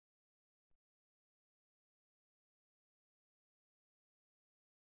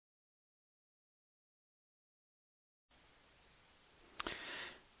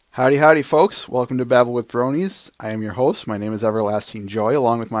Howdy, howdy, folks. Welcome to Babble with Bronies. I am your host. My name is Everlasting Joy,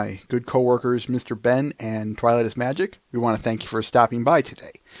 along with my good co-workers, Mr. Ben and Twilight is Magic. We want to thank you for stopping by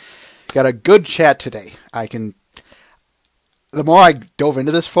today. Got a good chat today. The more I dove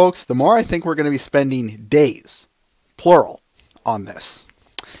into this, folks, the more I think we're going to be spending days, plural, on this.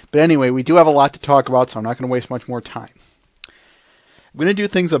 But anyway, we do have a lot to talk about, so I'm not going to waste much more time. I'm going to do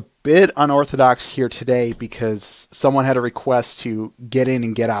things a bit unorthodox here today because someone had a request to get in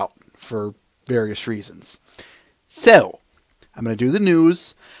and get out for various reasons. So, I'm going to do the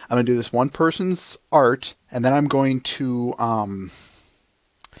news, I'm going to do this one person's art, and then I'm going to, and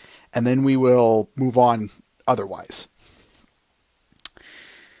then we will move on otherwise.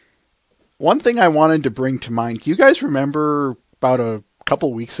 One thing I wanted to bring to mind, do you guys remember about a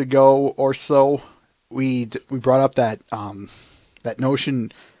couple weeks ago or so, we brought up that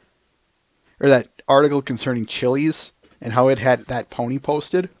notion, or that article concerning Chili's and how it had that pony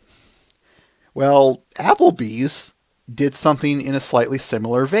posted? Well, Applebee's did something in a slightly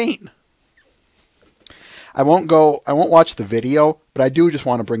similar vein. I won't watch the video, but I do just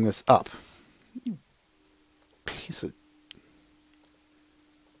want to bring this up. Piece of...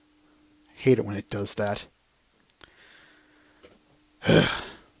 hate it when it does that.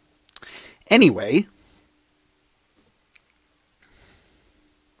 Anyway,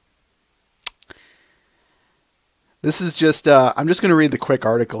 this is just, I'm just going to read the quick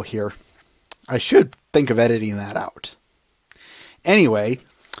article here. I should think of editing that out. Anyway,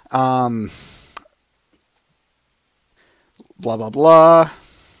 blah, blah, blah.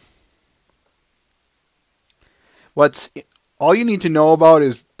 All you need to know about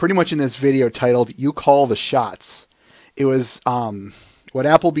is pretty much in this video titled, "You Call the Shots." It was, what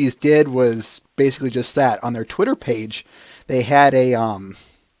Applebee's did was basically just that. On their Twitter page, they had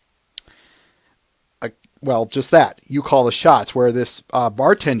well, just that. You call the shots, where this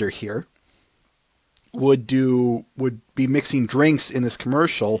bartender here would be mixing drinks in this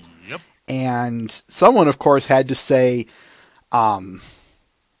commercial. Yep. And someone, of course, had to say, yeah,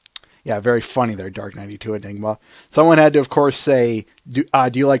 very funny there, Dark 92 Enigma. Someone had to, of course, say, do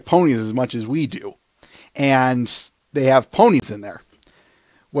you like ponies as much as we do? And they have ponies in there.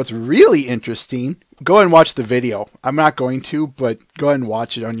 What's really interesting, go ahead and watch the video. I'm not going to, but go ahead and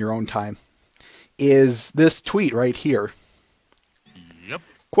watch it on your own time. Is this tweet right here. Yep.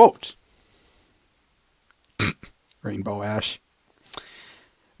 Quote. Rainbow Ash.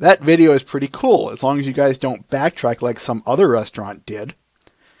 That video is pretty cool, as long as you guys don't backtrack like some other restaurant did.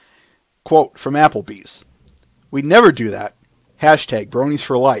 Quote from Applebee's. "We'd never do that. Hashtag Bronies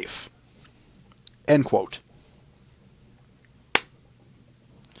for life." End quote.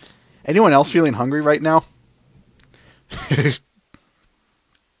 Anyone else feeling hungry right now?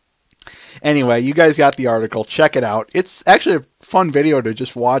 Anyway, you guys got the article. Check it out. It's actually a fun video to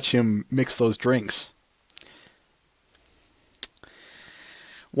just watch him mix those drinks.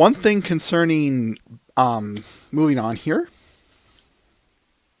 One thing concerning, moving on here.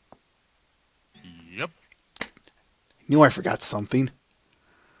 Yep. Knew I forgot something.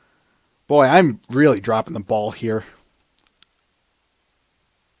 Boy, I'm really dropping the ball here.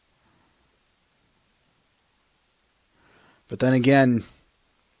 But then again,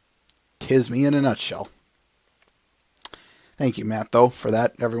 'tis me in a nutshell. Thank you, Matt, though, for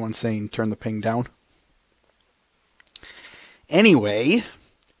that. Everyone's saying turn the ping down. Anyway,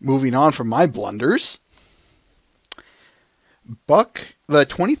 moving on from my blunders. The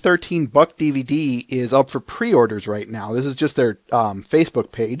 2013 Buck DVD is up for pre-orders right now. This is just their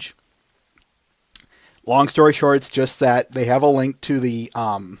Facebook page. Long story short, it's just that they have a link to the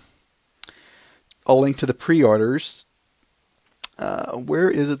pre-orders.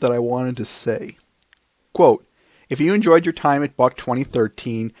 Where is it that I wanted to say? Quote, "If you enjoyed your time at Buck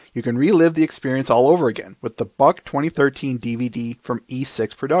 2013, you can relive the experience all over again with the Buck 2013 DVD from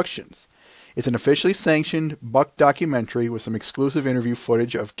E6 Productions. It's an officially sanctioned Buck documentary with some exclusive interview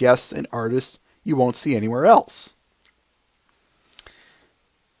footage of guests and artists you won't see anywhere else."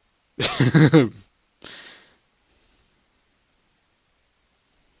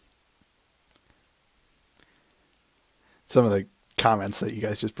 Some of the comments that you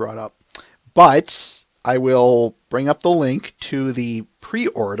guys just brought up. But I will bring up the link to the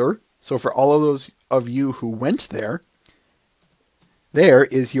pre-order. So for all of those of you who went there, there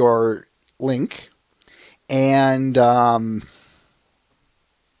is your link. And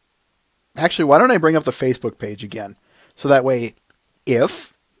actually, why don't I bring up the Facebook page again? So that way,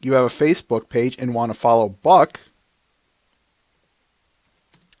 if you have a Facebook page and want to follow Buck,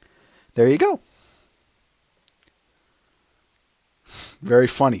 there you go. Very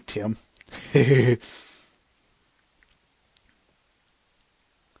funny, Tim.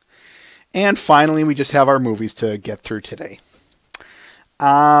 And finally, we just have our movies to get through today.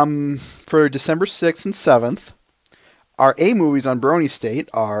 For December 6th and 7th, our A movies on Brony State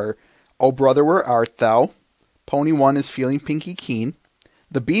are Oh Brother, Where Art Thou? Pony 1 is Feeling Pinky Keen.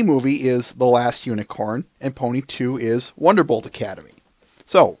 The B movie is The Last Unicorn. And Pony 2 is Wonderbolt Academy.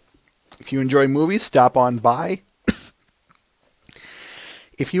 So, if you enjoy movies, stop on by.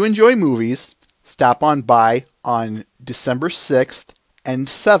 If you enjoy movies, stop on by on December 6th and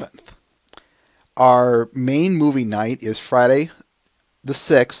 7th. Our main movie night is Friday the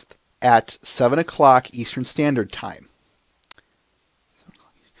 6th at 7 o'clock Eastern Standard Time.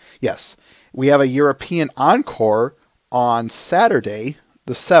 Yes, we have a European encore on Saturday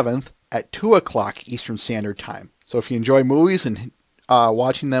the 7th at 2 o'clock Eastern Standard Time. So if you enjoy movies and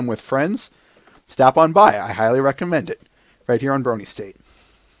watching them with friends, stop on by. I highly recommend it. Right here on Brony State.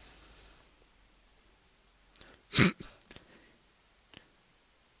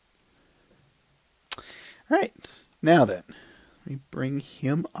 All right, now then, let me bring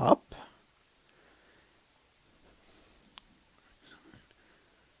him up.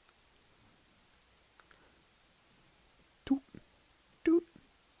 Doot, doot,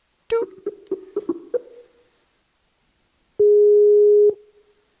 doot.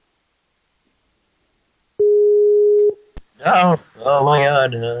 Oh my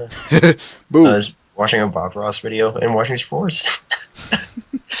god. Boo. I was watching a Bob Ross video and watching sports.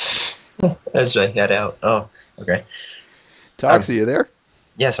 As I head out. Oh, okay. Tox, are you there?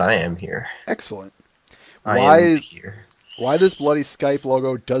 Yes, I am here. Excellent. I am here. Why this bloody Skype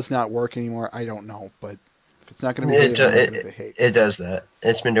logo does not work anymore, I don't know. But if it's not going to behave, it's not going to behave. It does that.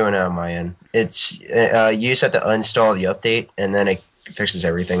 It's been doing it on my end. It's you just have to uninstall the update, and then it fixes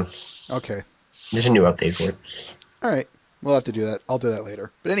everything. Okay. There's a new update for it. All right. We'll have to do that. I'll do that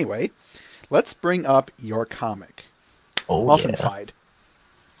later. But anyway, let's bring up your comic. Oh, Muffinfied. Yeah.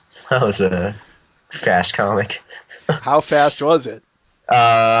 That was a fast comic. How fast was it?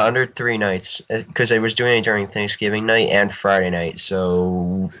 Under 3 nights, because I was doing it during Thanksgiving night and Friday night.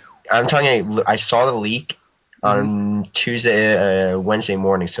 So I'm talking. I saw the leak on Wednesday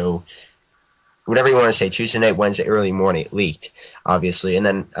morning. So whatever you want to say, Tuesday night, Wednesday early morning, it leaked, obviously. And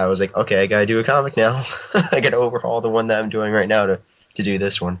then I was like, okay, I gotta do a comic now. I gotta overhaul the one that I'm doing right now to do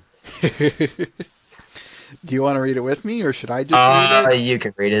this one. Do you want to read it with me, or should I just read it? You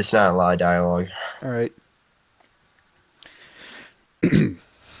can read it. It's not a lot of dialogue. All right. The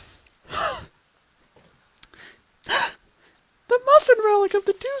muffin relic of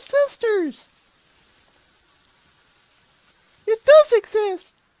the 2 sisters. It does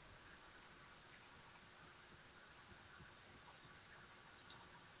exist.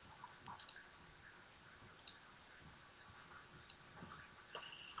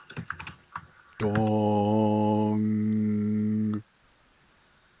 Dong.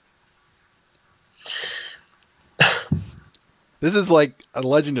 This is like a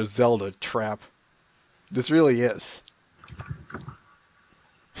Legend of Zelda trap. This really is.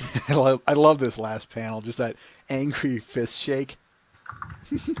 I love this last panel. Just that angry fist shake.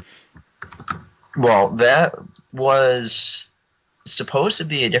 Well, that was supposed to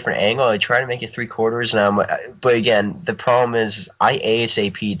be a different angle. I tried to make it 3/4, but again, the problem is I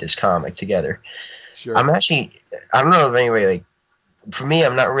ASAP'd this comic together. Sure. I don't know if anyway, like, for me,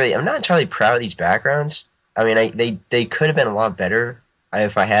 I'm not entirely proud of these backgrounds. I mean, they could have been a lot better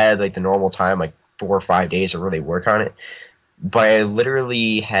if I had like the normal time, like 4 or 5 days to really work on it. But I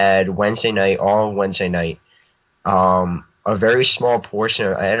literally had all Wednesday night, a very small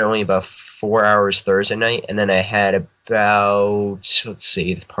portion. I had only about 4 hours Thursday night, and then I had about, let's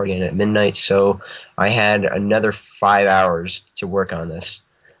see, the party ended at midnight, so I had another 5 hours to work on this.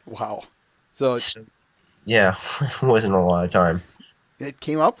 Wow. So yeah, it wasn't a lot of time. It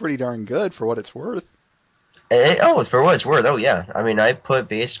came out pretty darn good for what it's worth. It's for what it's worth. Oh yeah, I mean, I put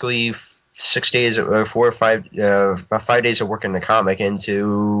basically 6 days, 4 or 5, about 5 days of work in the comic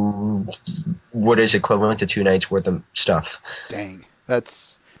into what is equivalent to 2 nights worth of stuff. Dang,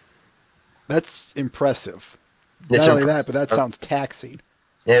 that's impressive. It's Not only that, impressive. but that sounds taxing.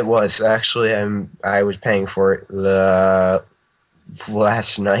 It was actually. I was paying for it the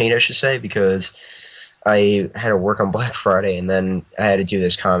last night, I should say, because I had to work on Black Friday, and then I had to do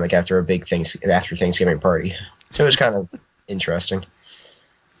this comic after Thanksgiving party. So it was kind of interesting.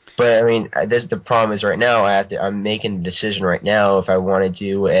 But I mean, the problem is right now I'm making a decision right now if I want to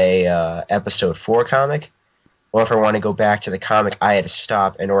do a episode 4 comic, or if I want to go back to the comic I had to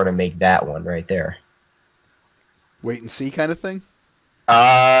stop in order to make that one right there. Wait and see kind of thing?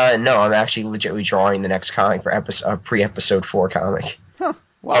 No, I'm actually legitimately drawing the next comic for pre-episode 4 comic. Huh.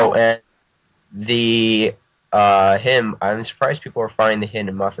 Wow. Oh, and the Him. I'm surprised people are finding the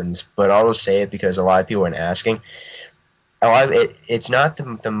hidden muffins, but I'll just say it because a lot of people are asking. It's not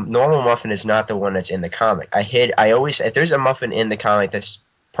the normal muffin is not the one that's in the comic. I always if there's a muffin in the comic that's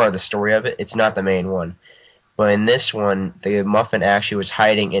part of the story of it, it's not the main one. But in this one, the muffin actually was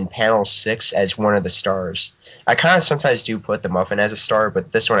hiding in panel 6 as one of the stars. I kind of sometimes do put the muffin as a star,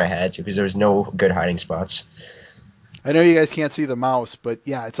 but this one I had to because there was no good hiding spots. I know you guys can't see the mouse, but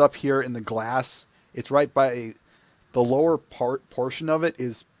yeah, it's up here in the glass. It's right by the lower portion of it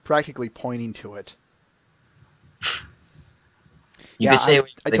is practically pointing to it. You could say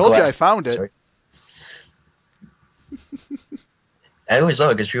I told you I found it. Sorry. I always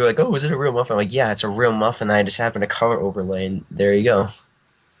love it because people are like, "Oh, is it a real muffin?" I'm like, "Yeah, it's a real muffin. I just happened to color overlay, and there you go."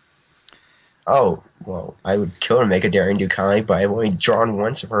 Oh, well, I would kill her to make a Daring Do comic, but I've only drawn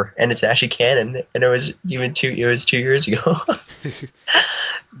once of her, and it's actually canon, and it was 2 years ago.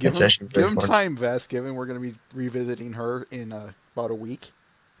 Give him time, Vest. Given we're going to be revisiting her in about a week.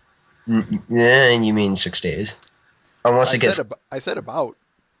 Yeah, and you mean 6 days? Unless I said about.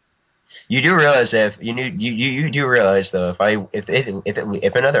 You do realize you do realize though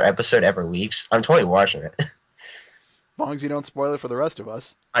if another episode ever leaks, I'm totally watching it. As long as you don't spoil it for the rest of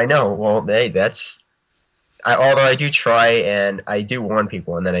us. I know. Well, although I do try and I do warn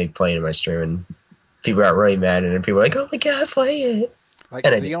people, and then I play it in my stream, and people got really mad, and then people are like, "Oh my god, play it!" Like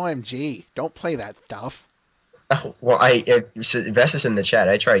the OMG, don't play that stuff. Oh, well, Vest is in the chat.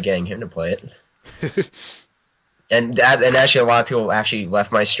 I tried getting him to play it. And actually, a lot of people actually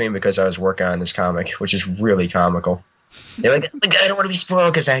left my stream because I was working on this comic, which is really comical. They're like, "Oh my god, I don't want to be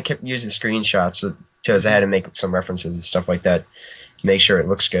spoiled," because I kept using screenshots because I had to make some references and stuff like that to make sure it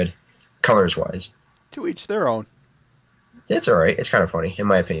looks good, colors wise. To each their own. It's all right. It's kind of funny, in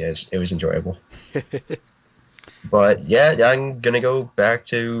my opinion. It was enjoyable. But yeah, I'm gonna go back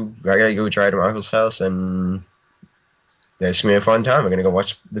to. I gotta go try to my uncle's house, and it's gonna be a fun time. I'm gonna go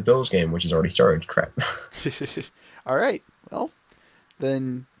watch the Bills game, which has already started. Crap. All right. Well,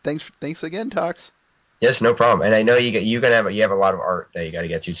 then thanks again, Tox. Yes, no problem. And I know you have a lot of art that you got to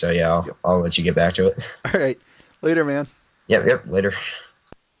get to. So yeah, I'll let you get back to it. All right. Later, man. Yep. Later.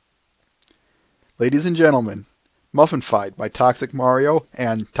 Ladies and gentlemen, Muffin Fight by Toxic Mario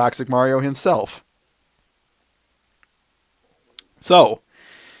and Toxic Mario himself. So,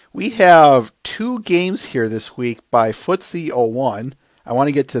 we have 2 games here this week by Footsie01. I want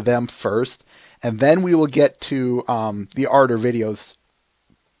to get to them first, and then we will get to the art or videos.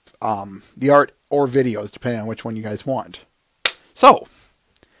 Depending on which one you guys want. So,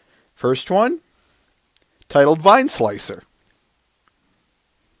 first one, titled Vine Slicer.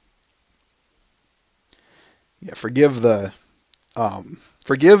 Yeah, forgive the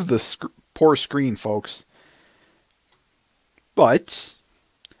poor screen, folks. But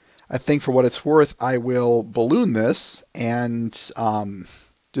I think for what it's worth, I will balloon this and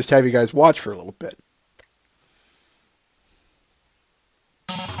just have you guys watch for a little bit.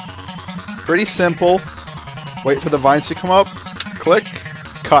 Pretty simple. Wait for the vines to come up. Click.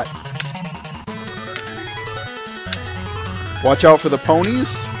 Cut. Watch out for the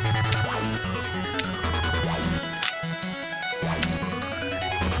ponies.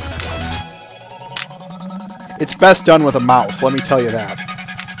 It's best done with a mouse, let me tell you that.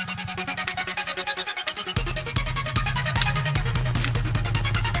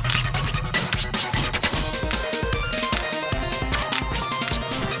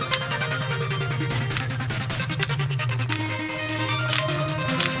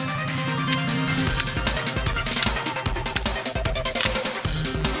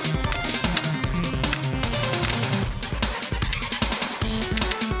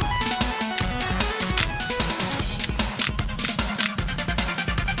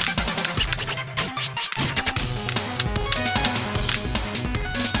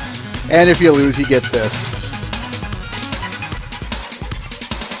 And if you lose, you get this.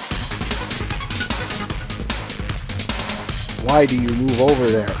 Why do you move over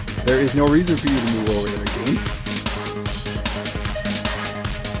there? There is no reason for you to move over there, game.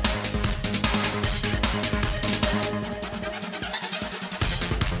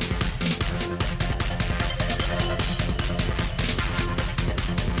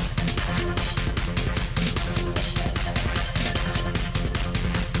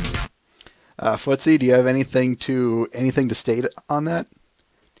 Footsie, do you have anything to state on that?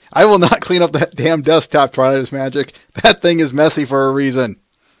 I will not clean up that damn desktop, Twilight Magic. That thing is messy for a reason.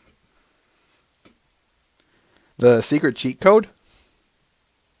 The secret cheat code?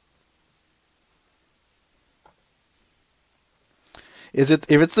 If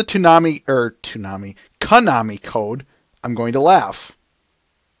it's the Konami code, I'm going to laugh.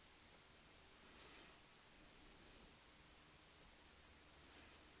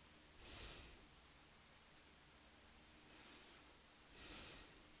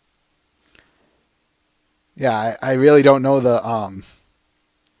 Yeah, I really don't know the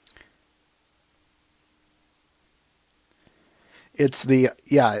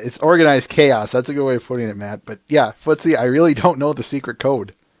it's organized chaos. That's a good way of putting it, Matt. But yeah, Footsie, I really don't know the secret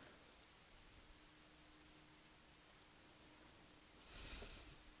code.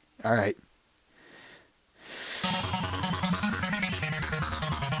 All right.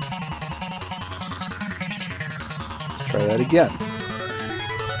 Let's try that again.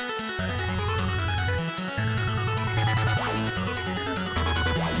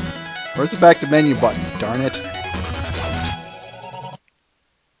 Where's the back to menu button? Darn it.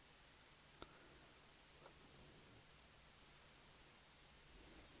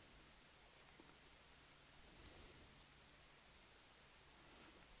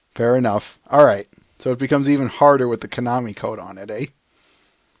 Fair enough. All right. So it becomes even harder with the Konami code on it, eh?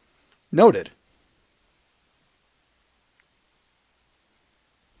 Noted.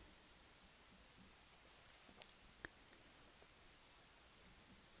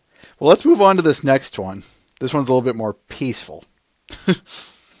 Well, let's move on to this next one. This one's a little bit more peaceful.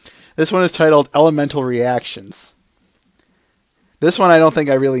 This one is titled Elemental Reactions. This one I don't think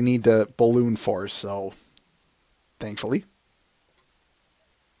I really need to balloon for, so thankfully.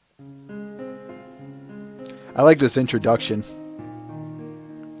 I like this introduction.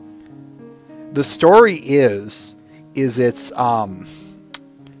 The story is it's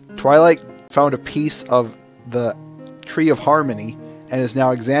Twilight found a piece of the Tree of Harmony and is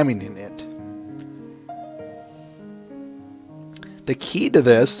now examining it. The key to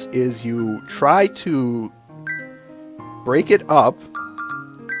this is you try to break it up,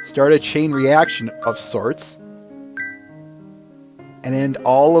 start a chain reaction of sorts, and end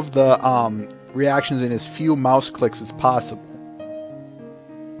all of the reactions in as few mouse clicks as possible.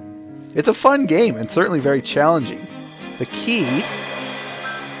 It's a fun game and certainly very challenging. The key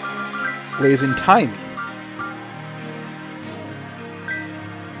lays in timing.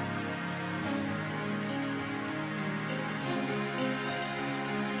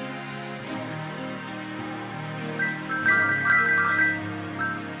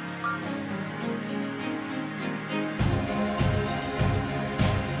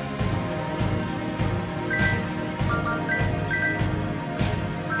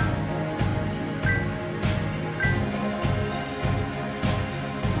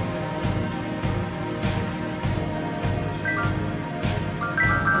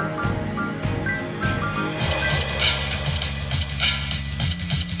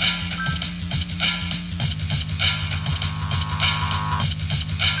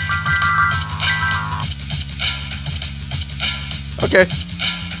 Okay.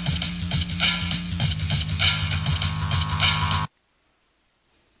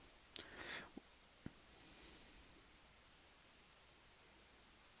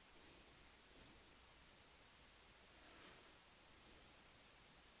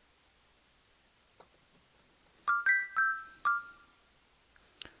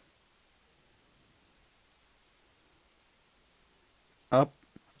 Up,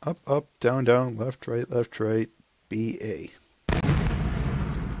 up, up, down, down, left, right, B, A.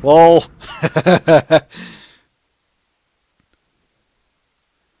 Lol.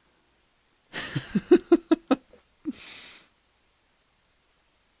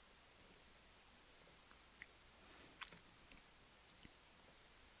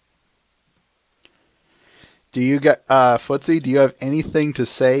 Do you get Footsie? Do you have anything to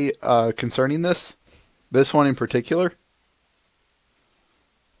say concerning this? This one in particular?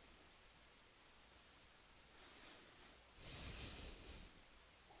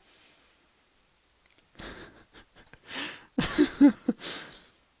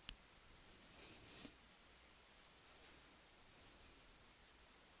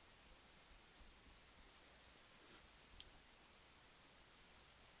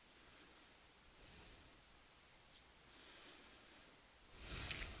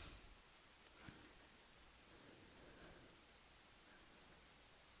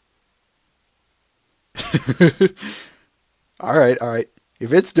 All right, all right.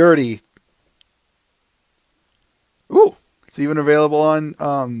 If it's dirty, ooh, it's even available on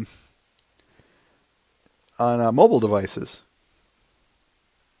mobile devices.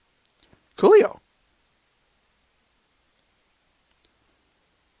 Coolio.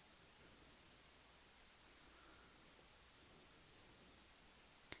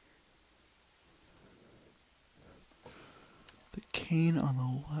 The cane on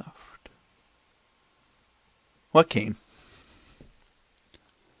the left. What cane?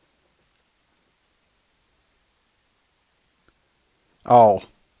 Oh.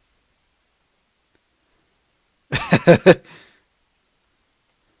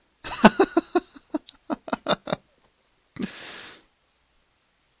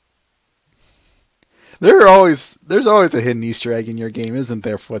 There's always a hidden Easter egg in your game, isn't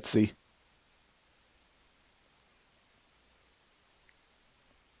there, Footsie?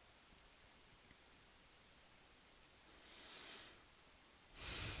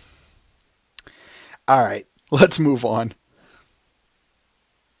 All right, let's move on.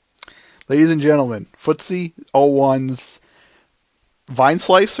 Ladies and gentlemen, Footsie 01's Vine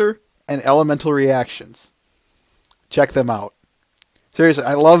Slicer and Elemental Reactions. Check them out. Seriously,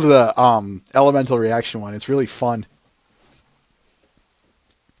 I love the Elemental Reaction one. It's really fun.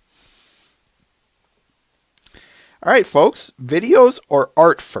 All right, folks. Videos or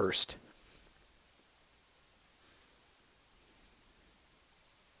art first?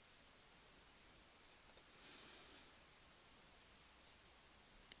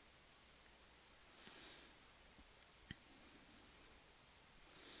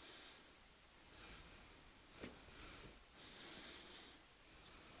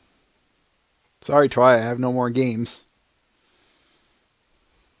 Sorry, Troy, I have no more games.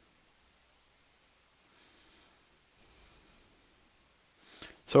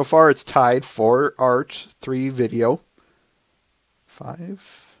 So far, it's tied 4 art, 3 video.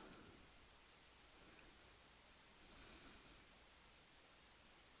 5.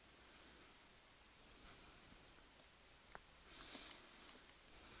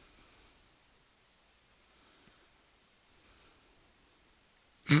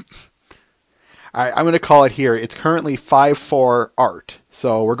 All right, I'm going to call it here. It's currently 5-4 art.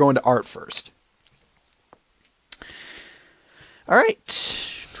 So we're going to art first. All right.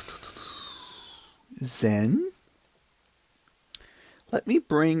 Zen. Let me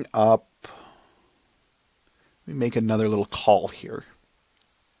bring up... Let me make another little call here.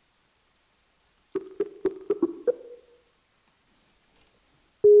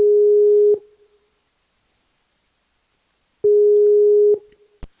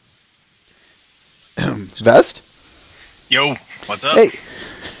 Vest? Yo, what's up? Hey.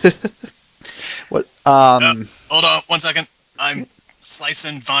 What? Hold on 1 second. I'm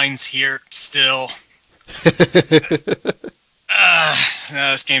slicing vines here still. This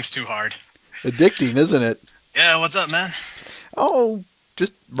game's too hard. Addicting, isn't it? Yeah, what's up, man? Oh,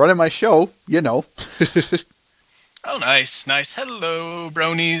 just running my show, you know. Oh, nice, nice. Hello,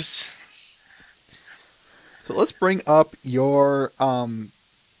 bronies. So let's bring up your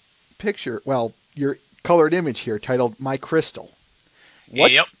picture. Well, your colored image here titled My Crystal.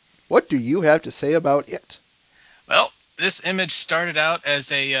 Yep. What do you have to say about it? Well, this image started out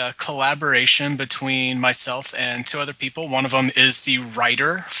as a collaboration between myself and 2 other people. One of them is the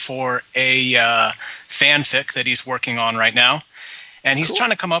writer for a fanfic that he's working on right now. And he's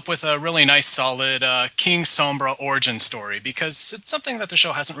trying to come up with a really nice, solid King Sombra origin story because it's something that the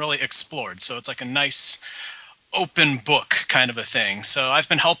show hasn't really explored. So it's like a nice open book kind of a thing. So I've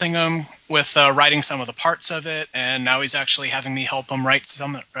been helping him with writing some of the parts of it, and now he's actually having me help him write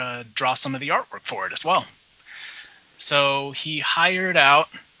draw some of the artwork for it as well. So he hired out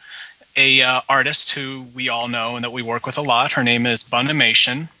a artist who we all know and that we work with a lot. Her name is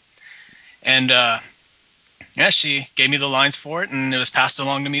Bunimation, and yeah, she gave me the lines for it, and it was passed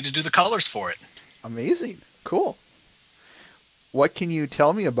along to me to do the colors for it. Amazing. Cool. What can you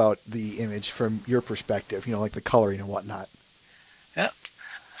tell me about the image from your perspective? You know, like the coloring and whatnot. Yeah.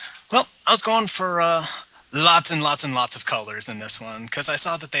 Well, I was going for lots and lots and lots of colors in this one because I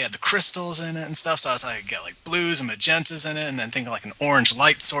saw that they had the crystals in it and stuff. So I was like, get like blues and magentas in it, and then thinking like an orange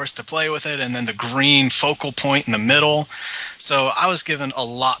light source to play with it, and then the green focal point in the middle. So I was given a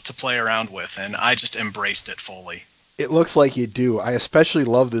lot to play around with, and I just embraced it fully. It looks like you do. I especially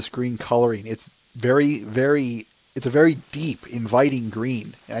love this green coloring. It's it's a very deep, inviting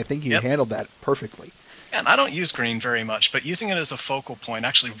green. And I think you handled that perfectly. Yeah, and I don't use green very much, but using it as a focal point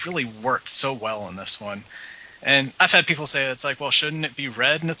actually really worked so well in this one. And I've had people say it's like, well, shouldn't it be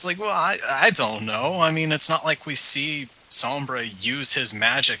red? And it's like, well, I don't know. I mean, it's not like we see Sombra use his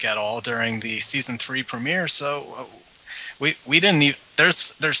magic at all during the season 3 premiere, so we didn't even,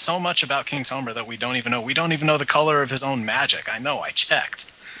 there's so much about King Sombra that we don't even know. We don't even know the color of his own magic. I know, I checked.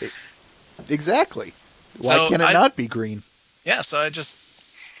 Exactly. Why can't it not be green? Yeah, so I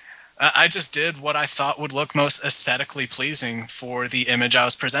just did what I thought would look most aesthetically pleasing for the image I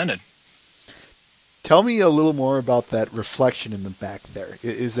was presented. Tell me a little more about that reflection in the back there.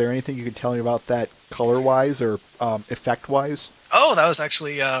 Is there anything you can tell me about that color-wise or effect-wise? Oh, that was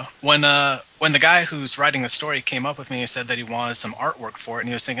actually when the guy who's writing the story came up with me and said that he wanted some artwork for it, and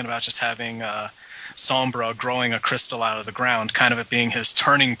he was thinking about just having Sombra growing a crystal out of the ground, kind of it being his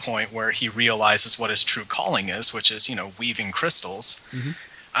turning point where he realizes what his true calling is, which is, you know, weaving crystals. Mm-hmm.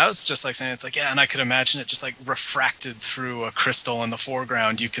 I was just like saying, it's like, yeah, and I could imagine it just like refracted through a crystal in the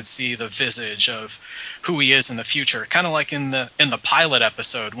foreground. You could see the visage of who he is in the future, kind of like in the pilot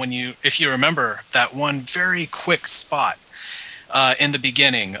episode when if you remember that one very quick spot in the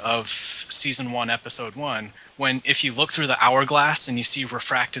beginning of season 1, episode 1, when if you look through the hourglass and you see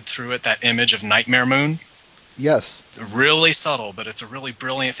refracted through it that image of Nightmare Moon. Yes. It's really subtle, but it's a really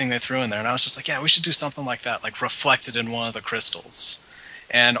brilliant thing they threw in there. And I was just like, yeah, we should do something like that, like reflected in one of the crystals.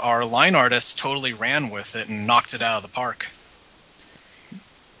 And our line artist totally ran with it and knocked it out of the park.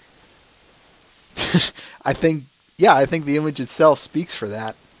 I think the image itself speaks for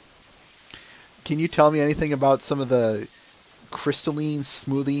that. Can you tell me anything about some of the crystalline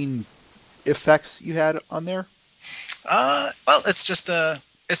smoothing effects you had on there? Well, it's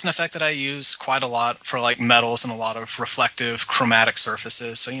an effect that I use quite a lot for like metals and a lot of reflective chromatic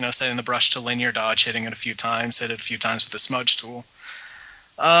surfaces. So, setting the brush to linear dodge, hitting it a few times, hit it a few times with the smudge tool.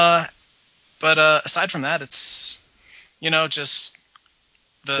 But aside from that, it's, just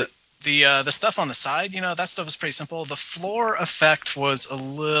the stuff on the side, that stuff is pretty simple. The floor effect was a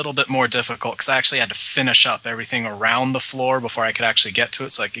little bit more difficult because I actually had to finish up everything around the floor before I could actually get to it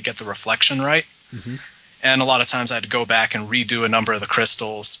so I could get the reflection right. Mm-hmm. And a lot of times I had to go back and redo a number of the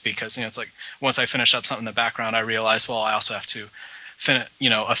crystals because, it's like once I finish up something in the background, I realized, well, I also have to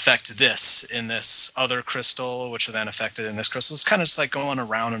affect this in this other crystal, which will then affect it in this crystal. It's kind of just like going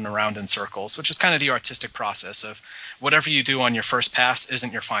around and around in circles, which is kind of the artistic process of whatever you do on your first pass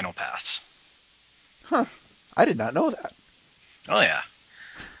isn't your final pass. Huh. I did not know that. Oh, yeah.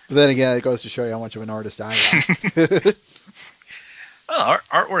 But then again, it goes to show you how much of an artist I am. Well,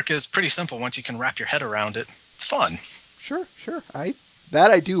 artwork is pretty simple once you can wrap your head around it. It's fun. Sure. I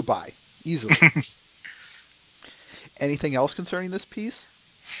do buy easily. Anything else concerning this piece?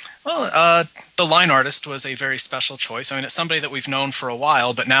 Well, the line artist was a very special choice. I mean, it's somebody that we've known for a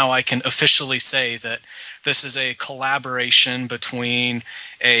while, but now I can officially say that this is a collaboration between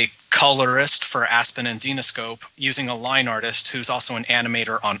a colorist for Aspen and Xenoscope using a line artist who's also an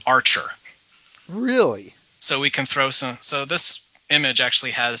animator on Archer. Really? So we can throw some. So this image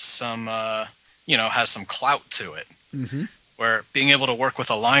actually has some, has some clout to it. Mm-hmm. Where being able to work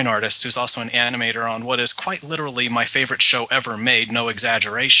with a line artist who's also an animator on what is quite literally my favorite show ever made, no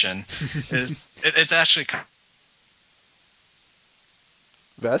exaggeration, it's actually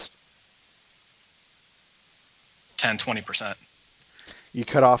Best? 10-20%. You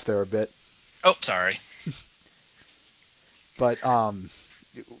cut off there a bit. Oh, sorry. But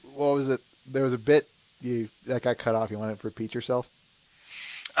what was it? There was a bit that got cut off. You want to repeat yourself?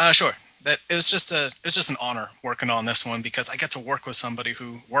 Sure. It was just an honor working on this one because I get to work with somebody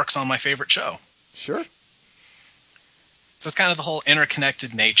who works on my favorite show. Sure. So it's kind of the whole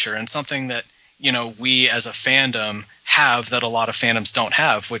interconnected nature and something that, we as a fandom have that a lot of fandoms don't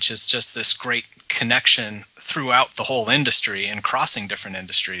have, which is just this great connection throughout the whole industry and crossing different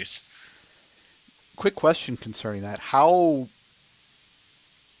industries. Quick question concerning that. How,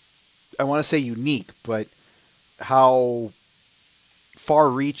 I want to say unique, but how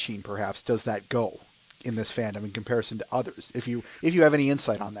far-reaching, perhaps, does that go in this fandom in comparison to others? If you have any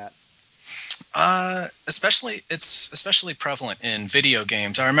insight on that. It's especially prevalent in video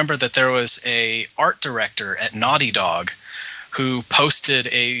games. I remember that there was a art director at Naughty Dog who posted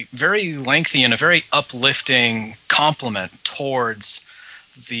a very lengthy and a very uplifting compliment towards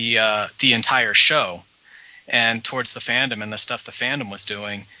the entire show and towards the fandom and the stuff the fandom was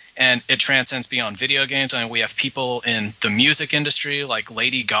doing. And it transcends beyond video games. I mean, we have people in the music industry like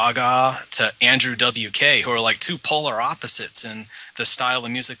Lady Gaga to Andrew WK who are like two polar opposites in the style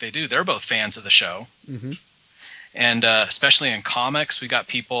of music they do. They're both fans of the show. Mm-hmm. And especially in comics, we got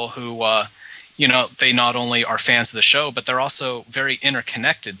people who, they not only are fans of the show, but they're also very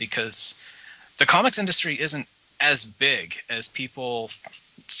interconnected because the comics industry isn't as big as people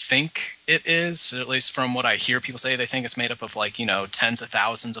think it is, at least from what I hear people say. They think it's made up of like, tens of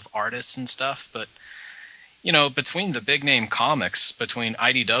thousands of artists and stuff. But, between the big name comics, between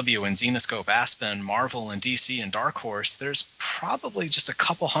IDW and Xenoscope, Aspen, Marvel and DC and Dark Horse, there's probably just a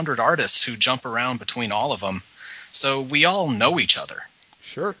couple hundred artists who jump around between all of them. So we all know each other.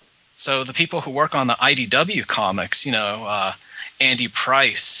 Sure. So the people who work on the IDW comics, Andy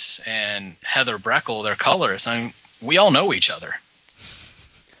Price and Heather Breckel, their colorists, we all know each other.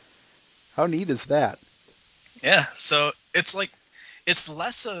 How neat is that? Yeah, so it's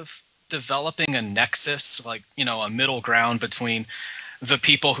less of developing a nexus, like, a middle ground between the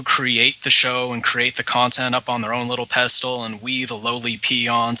people who create the show and create the content up on their own little pedestal and we, the lowly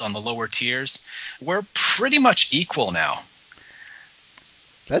peons on the lower tiers. We're pretty much equal now.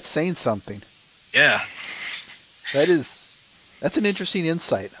 That's saying something. Yeah. That is That's an interesting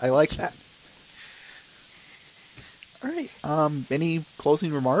insight. I like that. All right. Any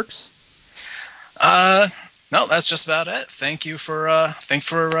closing remarks? No, that's just about it. Thank you for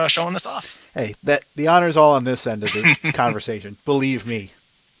showing this off. Hey, that the honor's all on this end of the conversation. Believe me.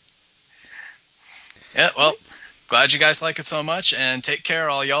 Yeah, well, glad you guys like it so much, and take care,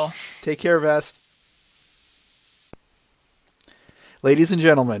 all y'all. Take care, Vest. Ladies and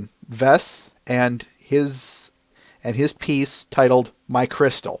gentlemen, Vest and his piece titled "My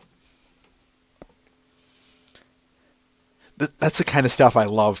Crystal." That's the kind of stuff I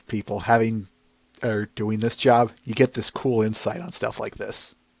love. People having or doing this job, you get this cool insight on stuff like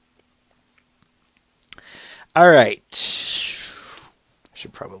this. All right, I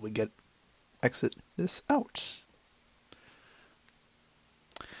should probably exit this out.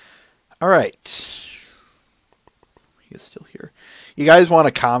 All right. He is still here. You guys want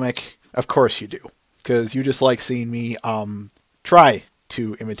a comic? Of course you do, because you just like seeing me try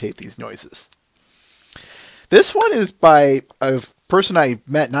to imitate these noises. This one is by a person I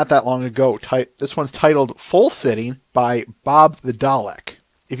met not that long ago. This one's titled "Full Sitting" by Bob the Dalek.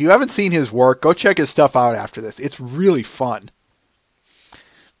 If you haven't seen his work, go check his stuff out after this. It's really fun.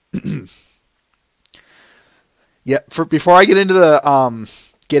 Yeah. Before I get into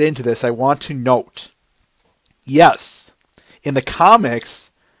this, I want to note. Yes, in the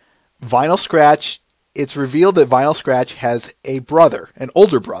comics, Vinyl Scratch. It's revealed that Vinyl Scratch has a brother, an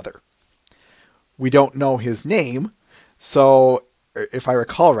older brother. We don't know his name, so if I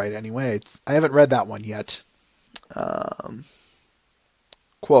recall right, anyway, I haven't read that one yet.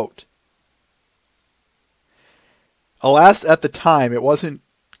 Quote, alas, at the time, it wasn't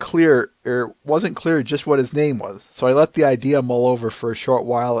clear just what his name was, so I let the idea mull over for a short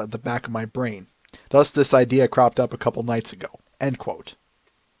while at the back of my brain. Thus, this idea cropped up a couple nights ago. End quote.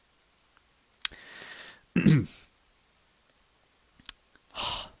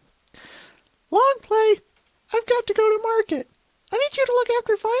 Long play. I've got to go to market. I need you to look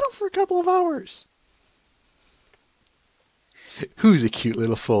after Vinyl for a couple of hours. Who's a cute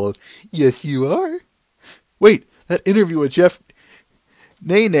little fool? Yes, you are. Wait, that interview with Jeff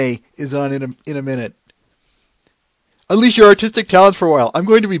Nene is on in a minute. Unleash your artistic talents for a while. I'm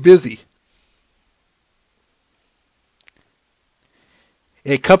going to be busy.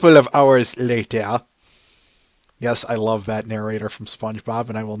 A couple of hours later. Yes, I love that narrator from SpongeBob,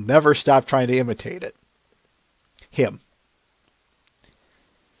 and I will never stop trying to imitate it. Him.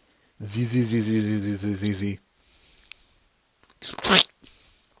 Z.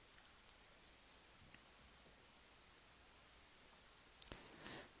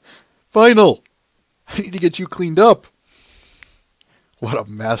 Vinyl! I need to get you cleaned up. What a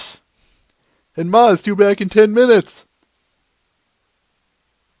mess. And Ma is due back in 10 minutes.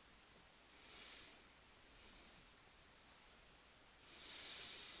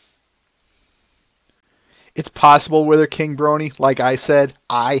 It's possible Wither King Brony. Like I said,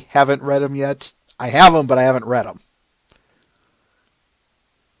 I haven't read them yet. I have them, but I haven't read them.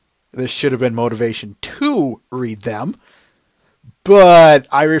 This should have been motivation to read them. But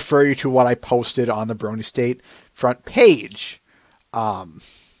I refer you to what I posted on the Brony State front page a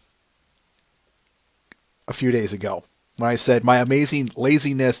few days ago. When I said my amazing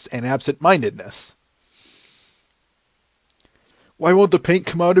laziness and absent-mindedness. Why won't the paint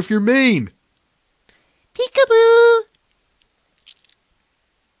come out of your mane? Peekaboo!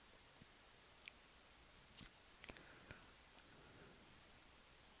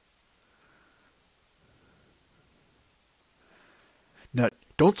 Now,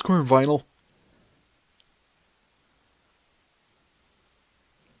 don't squirm, Vinyl.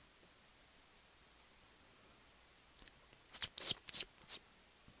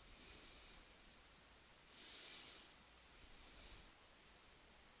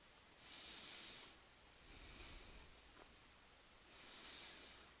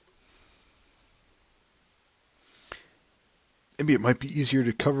 Maybe it might be easier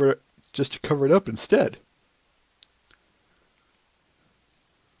to cover it up instead.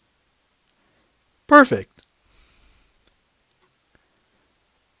 Perfect.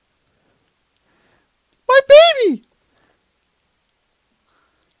 My baby!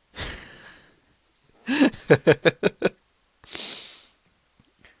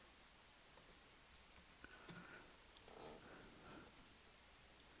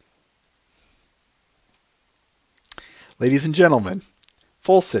 Ladies and gentlemen,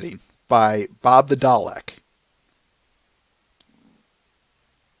 Full Sitting by Bob the Dalek.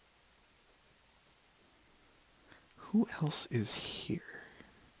 Who else is here?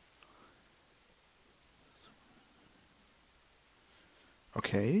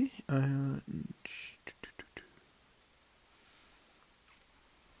 Okay.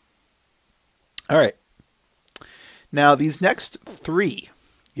 All right. Now, these next three,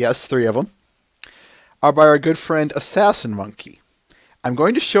 yes, three of them, are by our good friend Assassin Monkey. I'm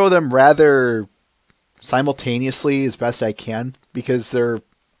going to show them rather simultaneously as best I can because they're,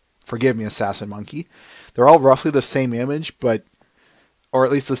 forgive me, Assassin Monkey, they're all roughly the same image, but, or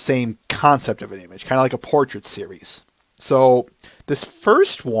at least the same concept of an image, kind of like a portrait series. So this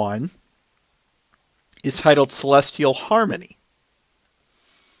first one is titled Celestial Harmony.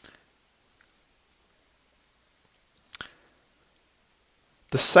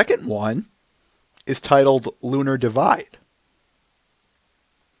 The second one is titled Lunar Divide.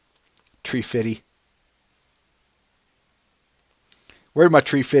 Tree fitty. Where's my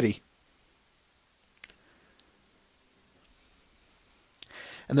tree fitty?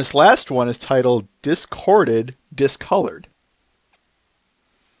 And this last one is titled Discorded, Discolored.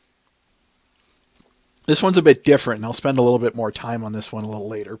 This one's a bit different, and I'll spend a little bit more time on this one a little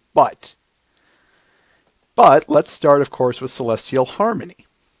later. But let's start, of course, with Celestial Harmony.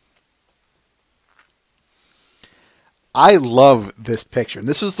 I love this picture. And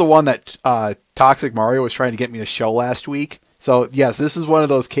this is the one that Toxic Mario was trying to get me to show last week. So, yes, this is one of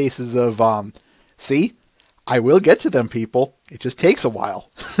those cases of, see, I will get to them, people. It just takes a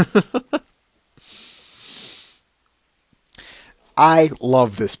while. I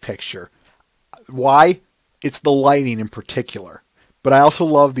love this picture. Why? It's the lighting in particular. But I also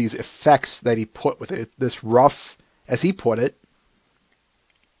love these effects that he put with it. This rough, as he put it.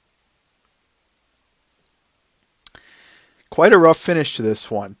 Quite a rough finish to this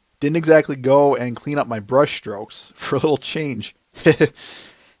one. Didn't exactly go and clean up my brush strokes for a little change.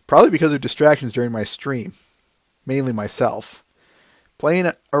 Probably because of distractions during my stream. Mainly myself.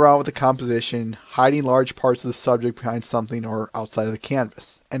 Playing around with the composition, hiding large parts of the subject behind something or outside of the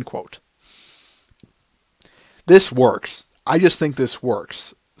canvas. End quote. This works. I just think this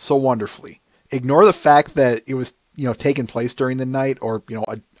works so wonderfully. Ignore the fact that it was, taking place during the night or,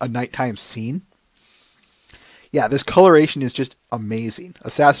 a nighttime scene. Yeah, this coloration is just amazing.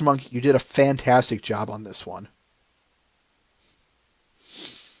 Assassin Monkey, you did a fantastic job on this one.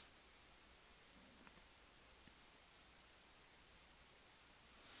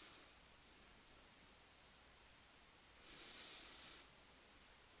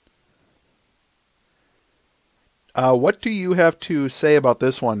 What do you have to say about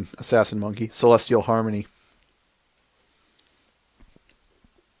this one, Assassin Monkey? Celestial Harmony.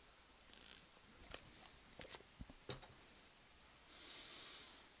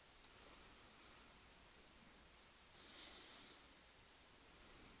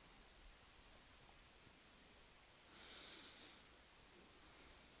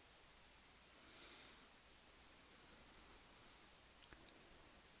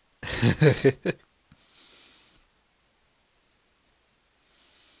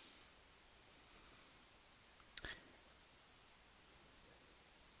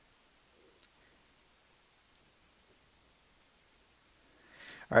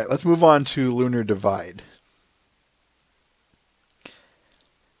 All right, let's move on to Lunar Divide.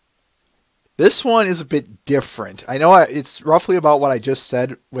 This one is a bit different. I know it's roughly about what I just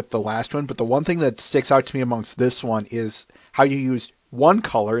said with the last one, but the one thing that sticks out to me amongst this one is how you used one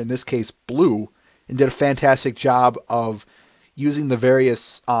color, in this case blue, and did a fantastic job of using the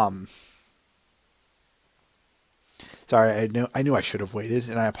various... Sorry, I knew I should have waited,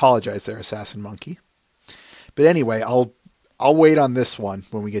 and I apologize there, Assassin Monkey. But anyway, I'll wait on this one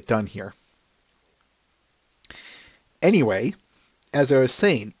when we get done here. Anyway, as I was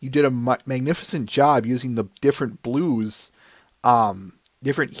saying, you did a magnificent job using the different blues,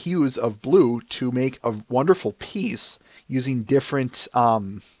 different hues of blue to make a wonderful piece using different,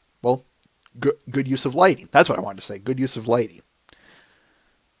 good use of lighting. That's what I wanted to say, good use of lighting.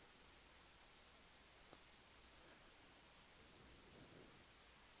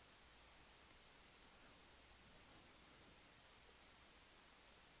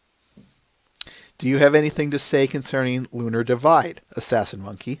 Do you have anything to say concerning Lunar Divide, Assassin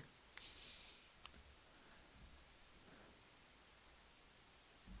Monkey?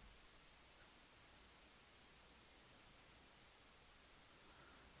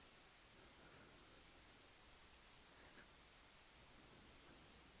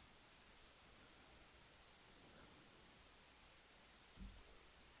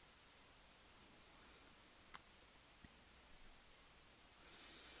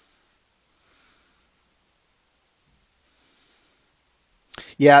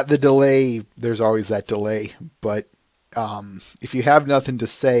 Yeah, the delay, there's always that delay. But if you have nothing to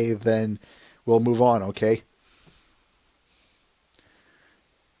say, then we'll move on, okay?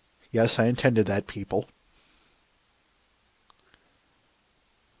 Yes, I intended that, people.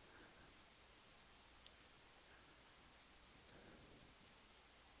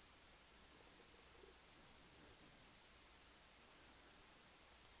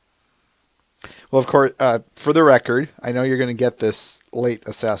 Well, of course, for the record, I know you're going to get this late,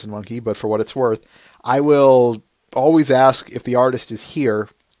 Assassin Monkey, but for what it's worth, I will always ask if the artist is here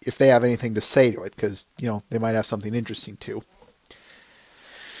if they have anything to say to it, because, they might have something interesting too.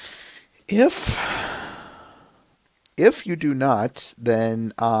 If you do not,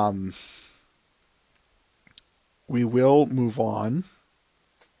 then we will move on.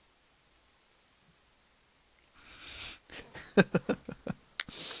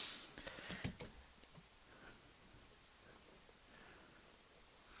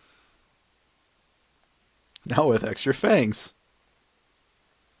 Now with extra fangs.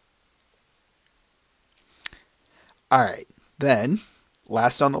 Alright, then,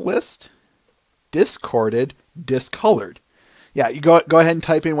 last on the list, discorded, discolored. Yeah, you go ahead and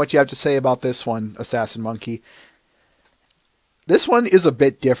type in what you have to say about this one, Assassin Monkey. This one is a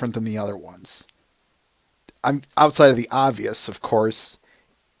bit different than the other ones. I'm outside of the obvious, of course.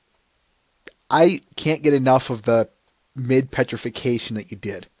 I can't get enough of the mid-petrification that you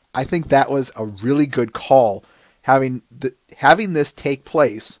did. I think that was a really good call, having this take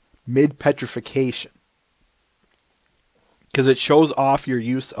place mid-petrification. Because it shows off your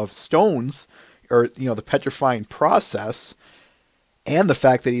use of stones, or, the petrifying process, and the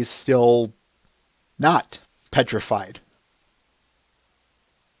fact that he's still not petrified.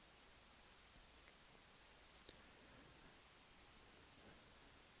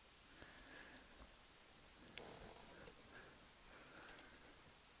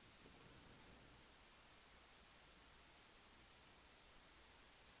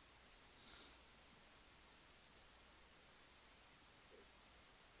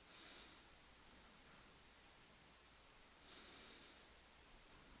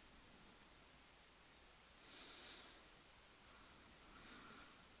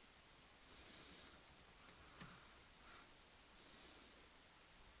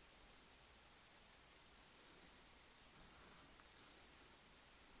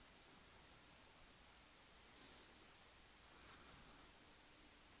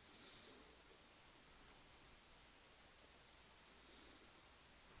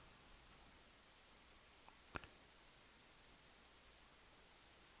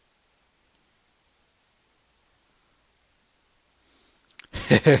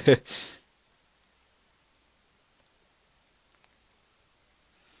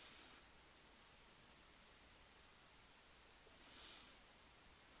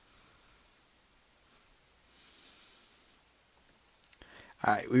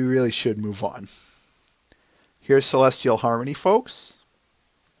 Alright, we really should move on. Here's Celestial Harmony, folks.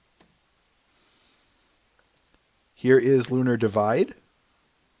 Here is Lunar Divide.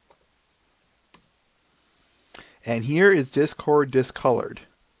 And here is Discord Discolored.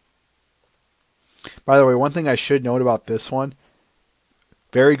 By the way, one thing I should note about this one,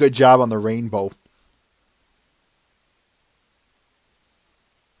 very good job on the rainbow.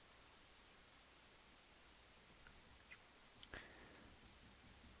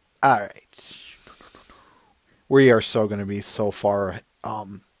 Alright. We are so going to be so far,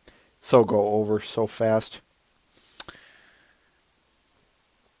 so go over so fast.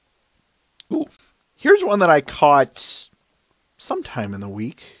 Ooh, here's one that I caught sometime in the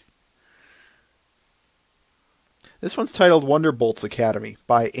week. This one's titled Wonderbolts Academy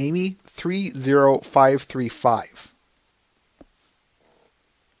by Amy30535.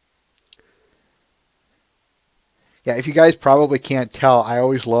 Yeah, if you guys probably can't tell, I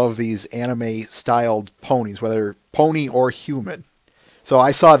always love these anime-styled ponies, whether pony or human. So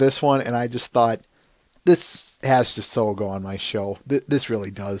I saw this one, and I just thought, this has to so go on my show. This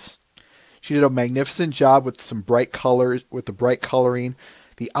really does. She did a magnificent job with some bright colors, with the bright coloring,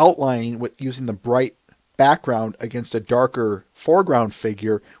 the outlining with using the bright background against a darker foreground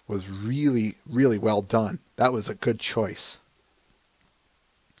figure was really, really well done. That was a good choice.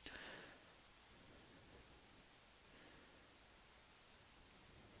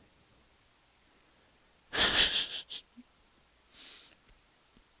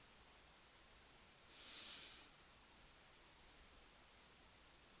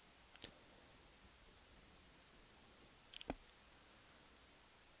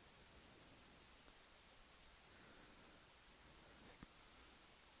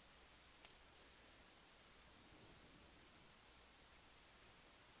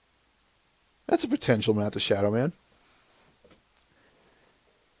 That's a potential Matt the Shadow Man.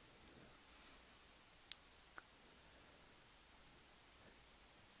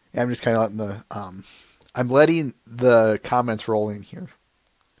 Yeah, I'm just kind of letting the I'm letting the comments roll in here.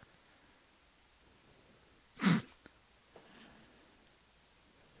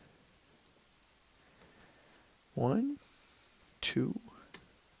 One, two,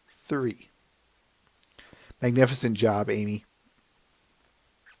 three. Magnificent job, Amy.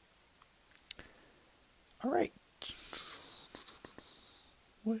 All right.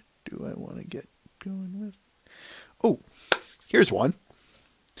 What do I want to get going with? Oh, here's one.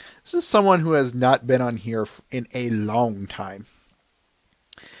 This is someone who has not been on here in a long time.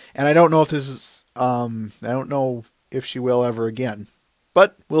 And I don't know if this is, I don't know if she will ever again.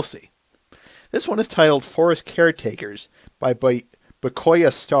 But we'll see. This one is titled Forest Caretakers by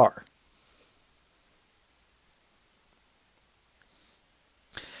Bakoya Star.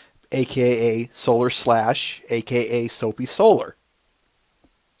 AKA Solar Slash, AKA Soapy Solar.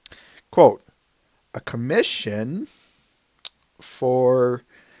 Quote, a commission for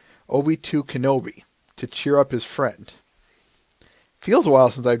Obi-Wan Kenobi to cheer up his friend. Feels a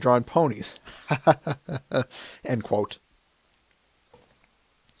while since I've drawn ponies. End quote.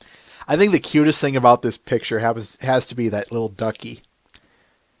 I think the cutest thing about this picture has to be that little ducky.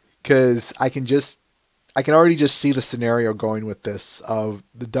 Because I can already just see the scenario going with this of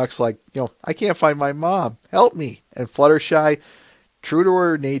the duck's like, I can't find my mom. Help me. And Fluttershy, true to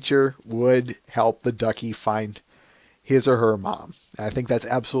her nature, would help the ducky find his or her mom. And I think that's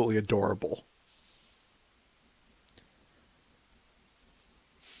absolutely adorable.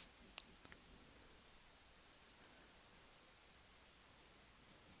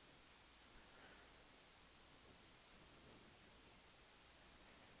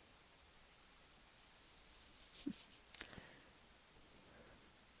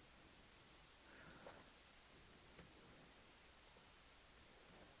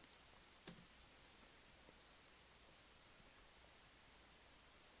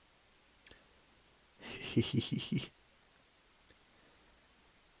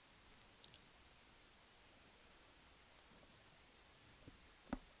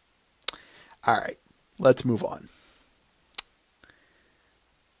 All right, let's move on.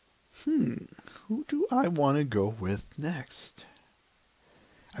 Who do I want to go with next?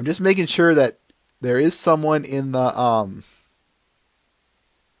 I'm just making sure that there is someone in the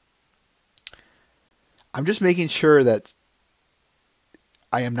I'm just making sure that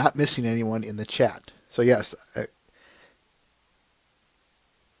I am not missing anyone in the chat. So yes.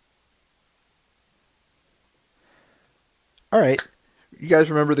 All right. You guys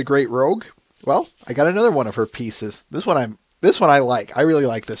remember the Great Rogue? Well, I got another one of her pieces. This one I like. I really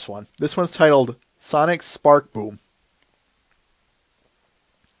like this one. This one's titled Sonic Spark Boom.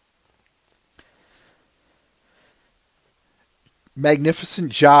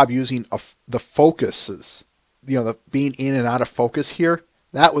 Magnificent job using the focuses. The being in and out of focus here.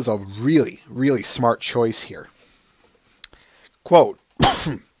 That was a really, really smart choice here. Quote,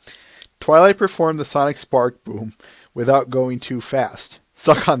 Twilight performed the Sonic Spark Boom without going too fast.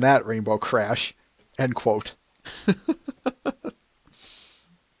 Suck on that, Rainbow Crash. End quote.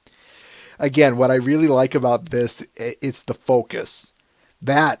 Again, what I really like about this, it's the focus.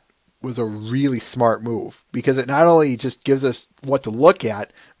 That was a really smart move because it not only just gives us what to look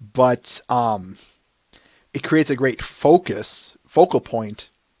at, but it creates a great focal point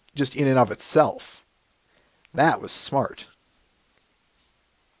just in and of itself. That was smart.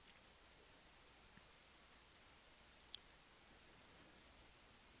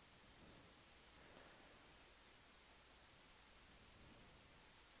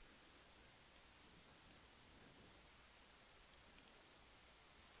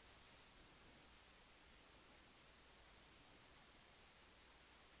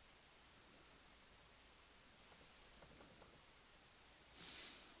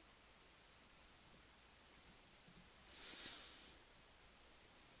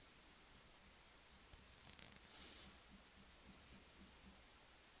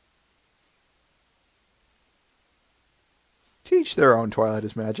 Teach their own. Twilight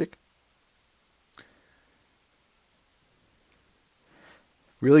is magic.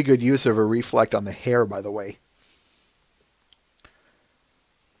 Really good use of a reflect on the hair, by the way.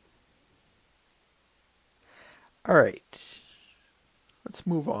 All right. Let's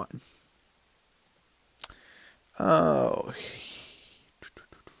move on. Oh.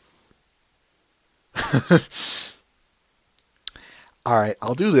 All right,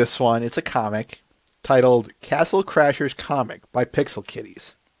 I'll do this one. It's a comic titled Castle Crashers Comic by Pixel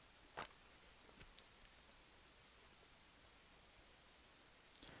Kitties.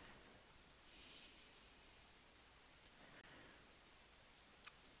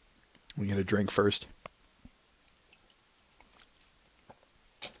 We get a drink first.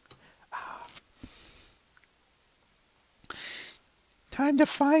 Time to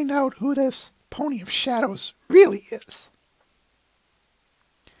find out who this Pony of Shadows really is.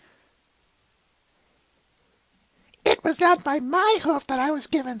 It was not by my hoof that I was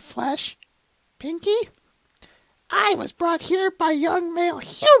given flesh. Pinky? I was brought here by young male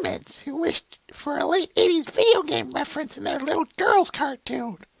humans who wished for a late 80s video game reference in their little girl's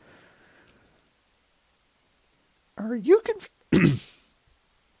cartoon. Are you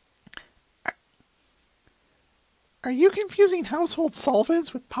Are you confusing household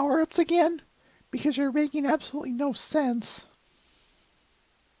solvents with power-ups again? Because you're making absolutely no sense.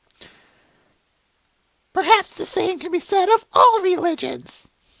 Perhaps the same can be said of all religions.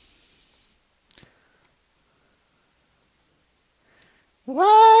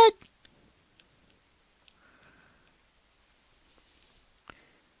 What?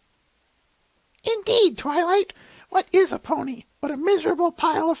 Indeed, Twilight. What is a pony but a miserable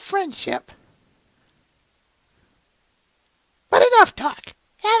pile of friendship? But enough talk.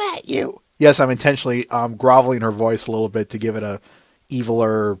 Have at you. Yes, I'm intentionally groveling her voice a little bit to give it a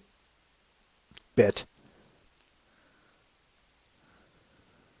eviler bit.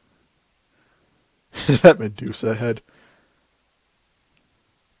 That Medusa head.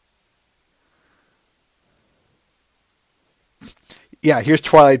 Yeah, here's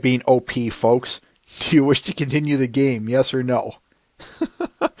Twilight being OP, folks. Do you wish to continue the game, yes or no?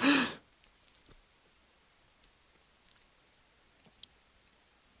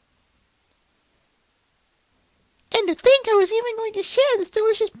 And to think I was even going to share this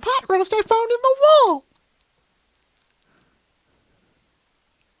delicious pot roast I found in the wall.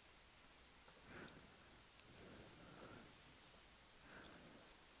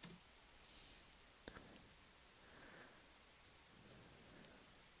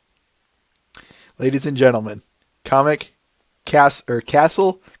 Ladies and gentlemen, Castle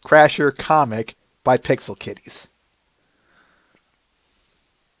Crasher comic by Pixel Kitties.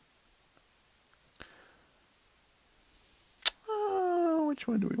 Which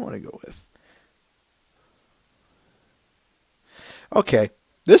one do we want to go with? Okay,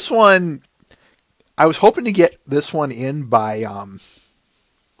 this one, I was hoping to get this one in by, I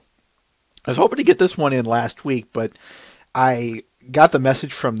was hoping to get this one in last week, but I got the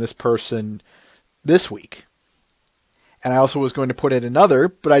message from this person this week. And I also was going to put in another,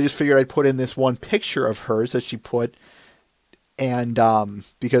 but I just figured I'd put in this one picture of hers that she put, and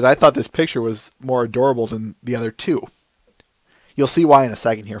because I thought this picture was more adorable than the other two. You'll see why in a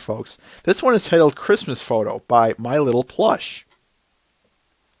second here, folks. This one is titled Christmas Photo by My Little Plush.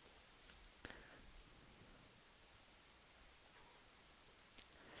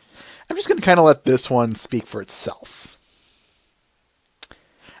 I'm just going to kind of let this one speak for itself.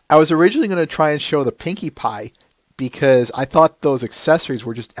 I was originally going to try and show the Pinkie Pie because I thought those accessories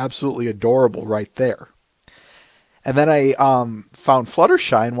were just absolutely adorable right there. And then I found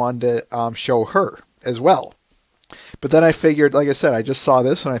Fluttershy and wanted to show her as well. But then I figured, like I said, I just saw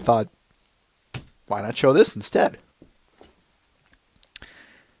this and I thought, why not show this instead?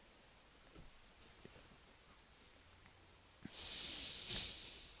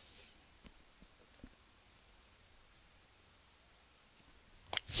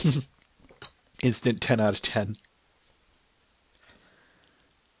 Instant 10 out of 10.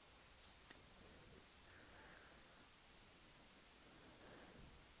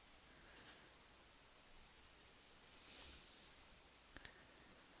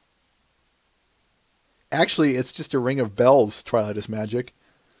 Actually, it's just a ring of bells, Twilight is Magic.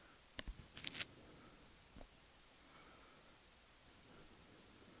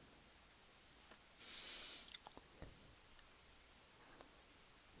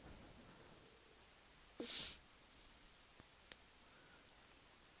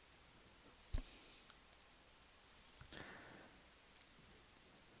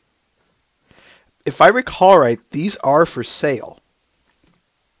 If I recall right, these are for sale.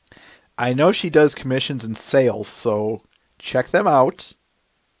 I know she does commissions and sales, so check them out.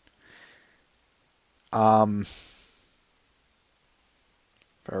 If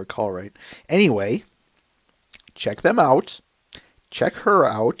I recall right. Anyway, check them out. Check her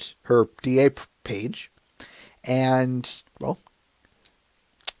out, her DA page. And, well,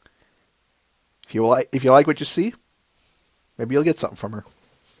 if you like what you see, maybe you'll get something from her.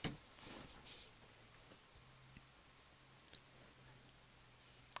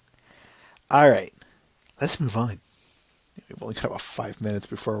 All right, let's move on. We've only got about 5 minutes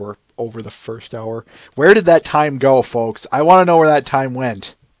before we're over the first hour. Where did that time go, folks? I want to know where that time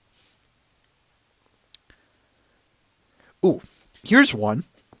went. Ooh, here's one.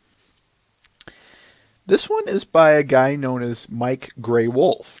 This one is by a guy known as Mike Grey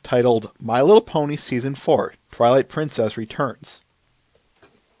Wolf, titled My Little Pony Season 4, Twilight Princess Returns.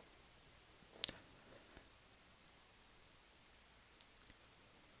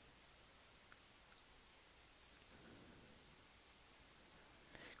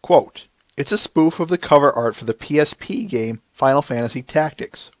 Quote, It's a spoof of the cover art for the PSP game Final Fantasy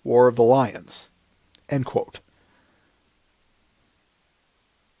Tactics: War of the Lions. End quote.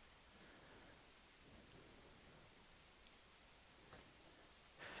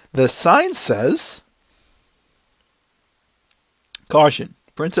 The sign says, "Caution,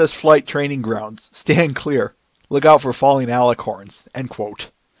 Princess Flight Training Grounds. Stand clear. Look out for falling alicorns." End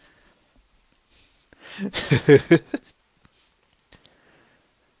quote.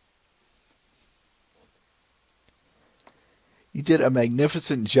 You did a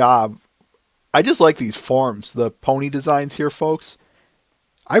magnificent job. I just like these forms, the pony designs here, folks.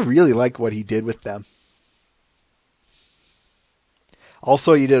 I really like what he did with them.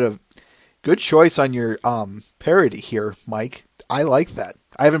 Also, you did a good choice on your parody here, Mike. I like that.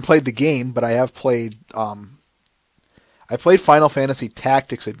 I haven't played the game, but I have played. I played Final Fantasy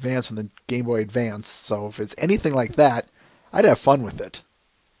Tactics Advance on the Game Boy Advance, so if it's anything like that, I'd have fun with it.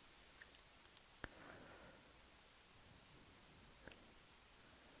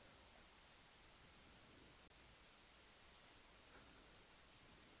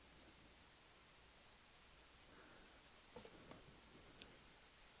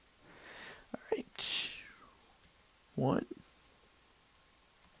 All right. 1,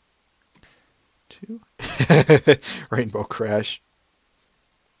 2. Rainbow Crash.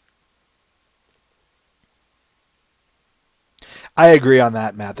 I agree on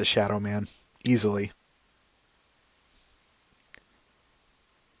that, Matt the Shadow Man. Easily.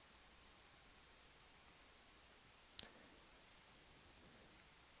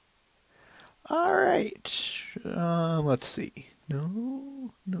 All right. Let's see.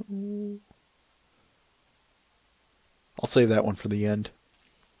 No. I'll save that one for the end.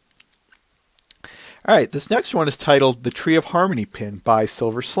 All right, this next one is titled The Tree of Harmony Pin by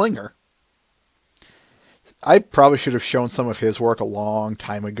Silver Slinger. I probably should have shown some of his work a long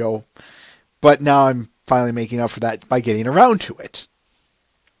time ago, but now I'm finally making up for that by getting around to it.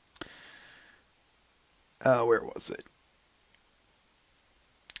 Where was it?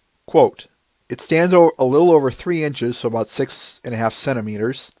 Quote, "It stands a little over 3 inches, so about 6.5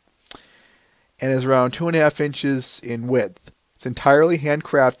 centimeters, and is around 2.5 inches in width. It's entirely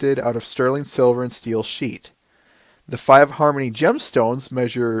handcrafted out of sterling silver and steel sheet. The 5 Harmony gemstones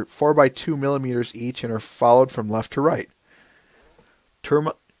measure 4 by 2 millimeters each and are followed from left to right.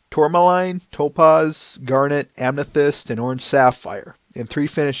 Tourmaline, topaz, garnet, amethyst, and orange sapphire in 3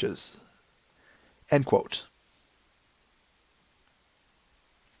 finishes." End quote.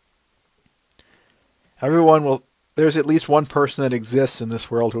 There's at least one person that exists in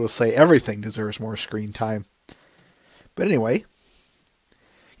this world who will say everything deserves more screen time. But anyway,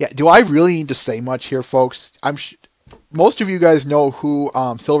 yeah, do I really need to say much here, folks? Most of you guys know who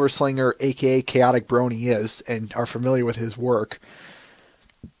Silver Slinger, aka Chaotic Brony, is and are familiar with his work.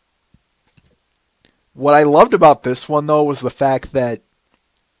 What I loved about this one, though, was the fact that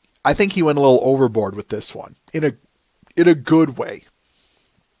I think he went a little overboard with this one in a good way,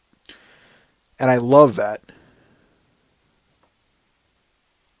 and I love that.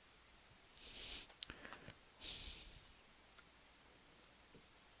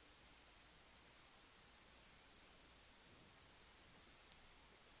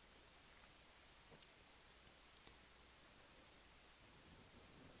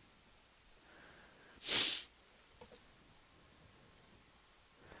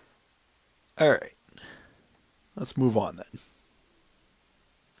 All right, let's move on then.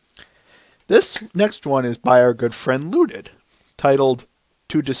 This next one is by our good friend Looted, titled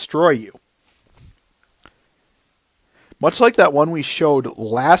To Destroy You. Much like that one we showed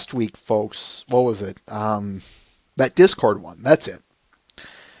last week, folks, what was it? That Discord one, that's it.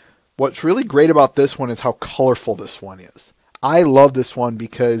 What's really great about this one is how colorful this one is. I love this one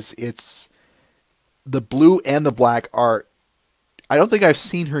because it's the blue and the black art. I don't think I've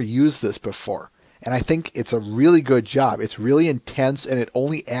seen her use this before. And I think it's a really good job. It's really intense, and it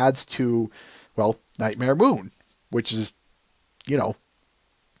only adds to, well, Nightmare Moon, which is, to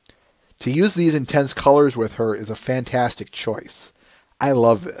use these intense colors with her is a fantastic choice. I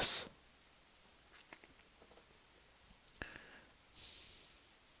love this.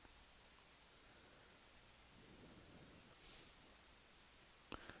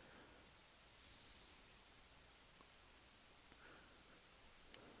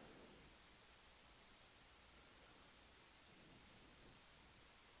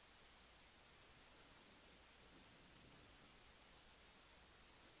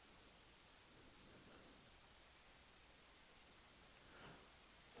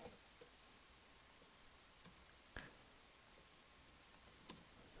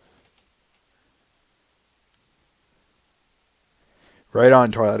 Right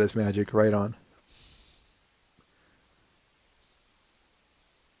on, Twilight is Magic. Right on.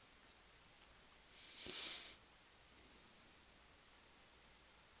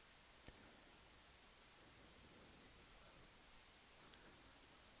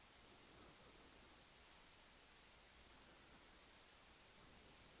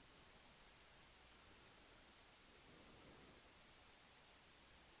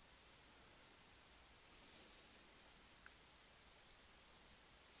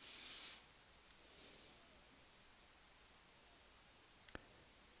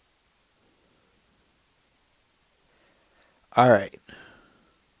 All right.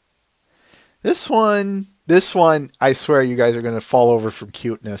 This one, I swear you guys are going to fall over from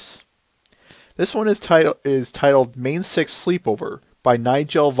cuteness. This one is titled Main Six Sleepover by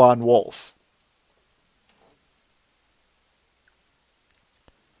Nigel von Wolf.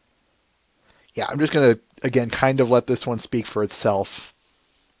 Yeah, I'm just going to, again, kind of let this one speak for itself.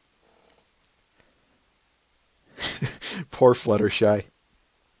 Poor Fluttershy.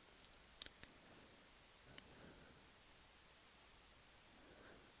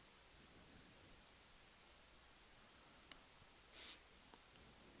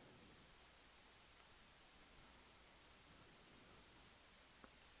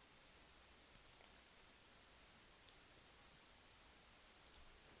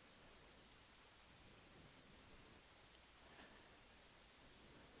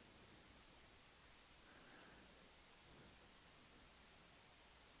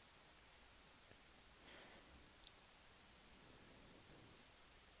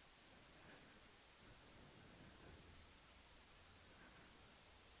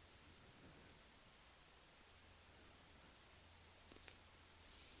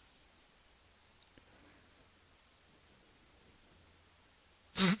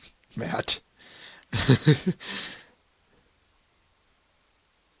 Matt.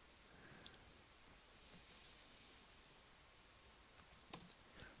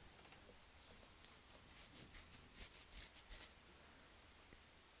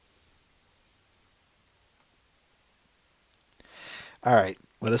 All right,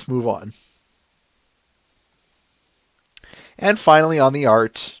 let us move on. And finally, on the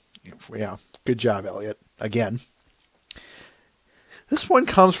art, yeah, good job, Elliot. Again. This one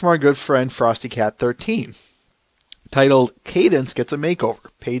comes from our good friend Frosty Cat 13, titled Cadence Gets a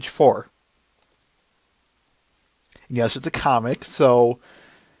Makeover, page 4. And yes, it's a comic, so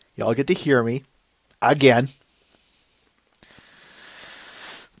y'all get to hear me again.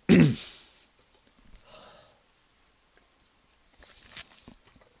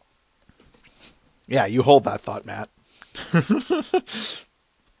 Yeah, you hold that thought, Matt.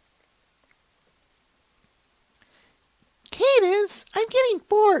 Cadence, I'm getting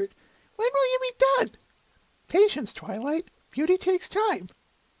bored. When will you be done? Patience, Twilight. Beauty takes time.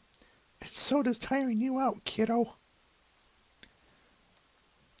 And so does tiring you out, kiddo.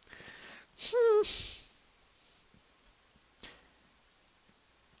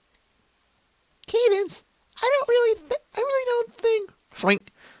 Cadence, I really don't think.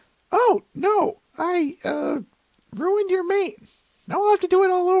 Flink. Oh, no, I ruined your mane. Now I'll have to do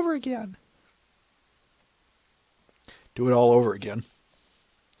it all over again. Do it all over again.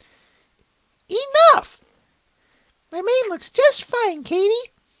 Enough! My mane looks just fine, Katie.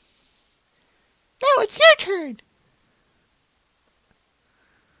 Now it's your turn.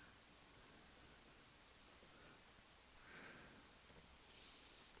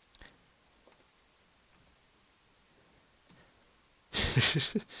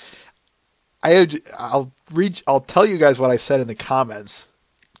 I'll tell you guys what I said in the comments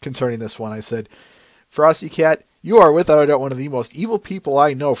concerning this one. I said, Frosty Cat, you are without a doubt one of the most evil people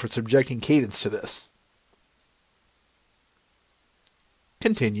I know for subjecting Cadence to this.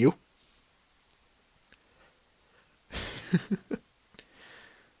 Continue.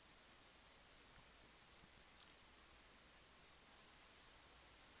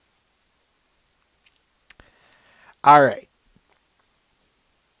 All right.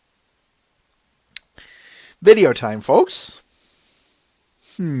 Video time, folks.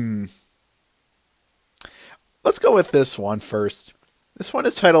 Let's go with this one first. This one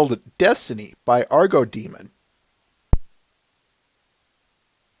is titled Destiny by Argo Demon.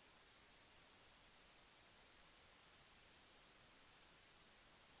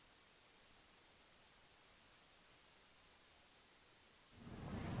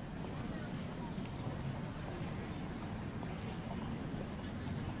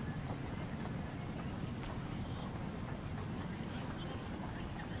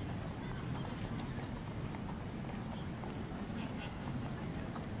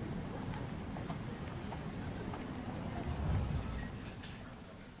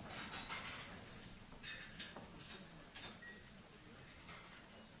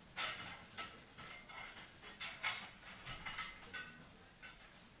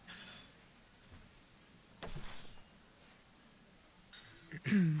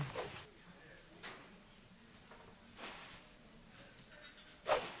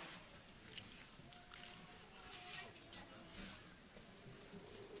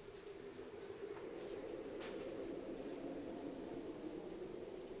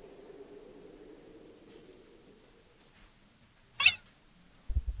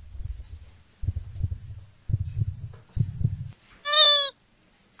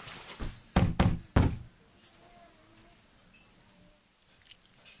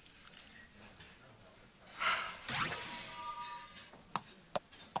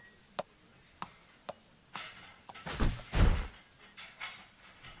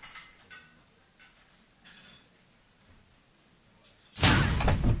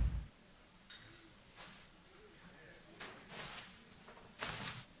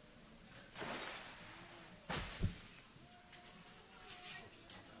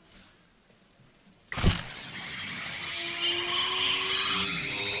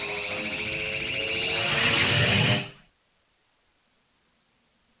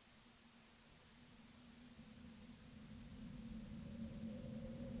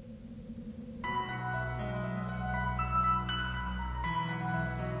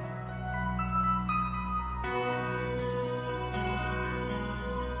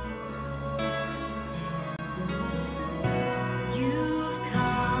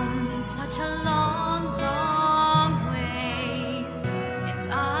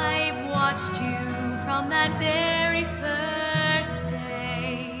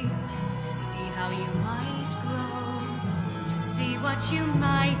 what you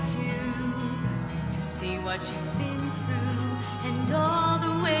might do, to see what you've been through, and all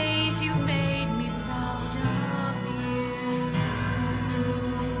the ways you've made me proud of you.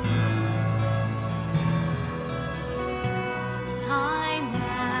 It's time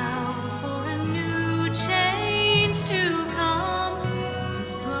now for a new change to come.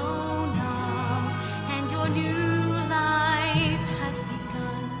 You've grown up and your new life has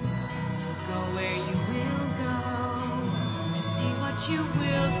begun. To go where you will go, to see what you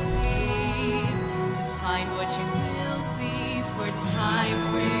will see, to find what you will be, for it's time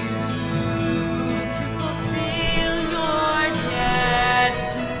for you to fulfill your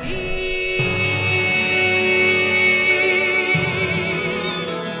destiny.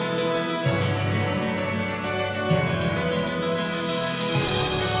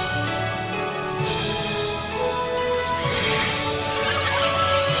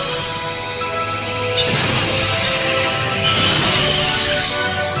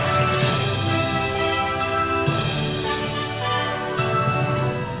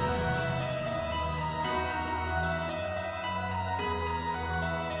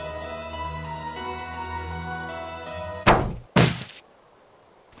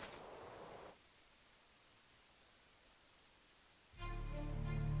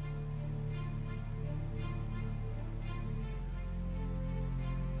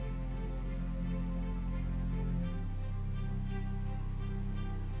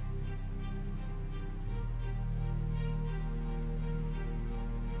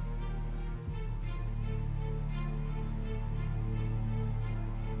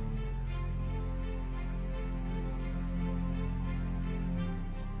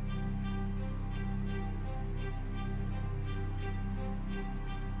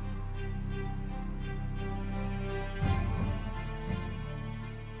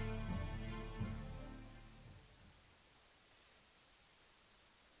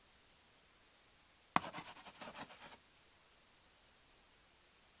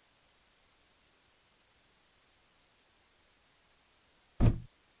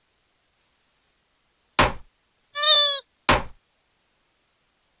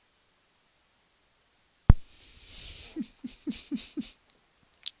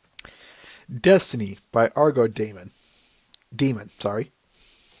 Destiny by Argo Demon. Sorry.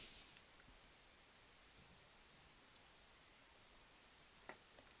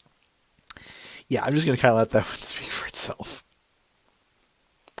 Yeah, I'm just going to kind of let that one speak for itself.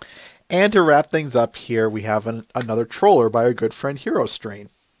 And to wrap things up here, we have another troller by our good friend Hero Strain,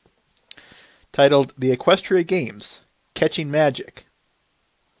 titled The Equestria Games, Catching Magic.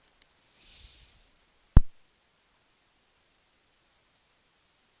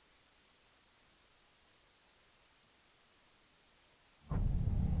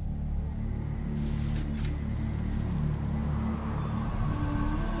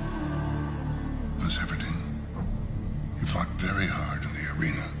 You fought very hard in the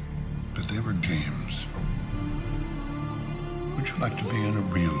arena, but they were games. Would you like to be in a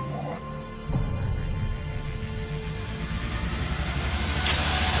real war?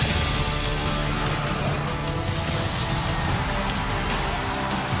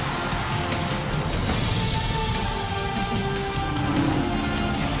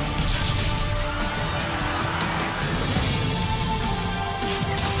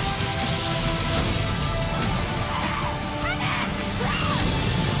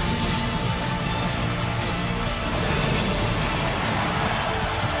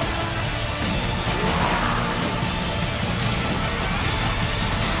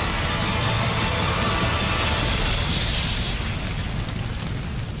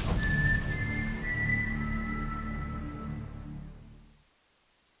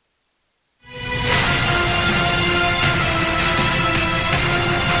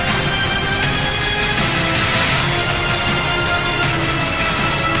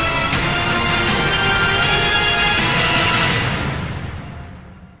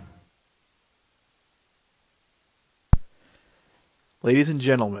 Ladies and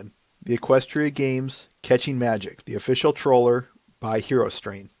gentlemen, the Equestria Games Catching Magic, the official troller by Hero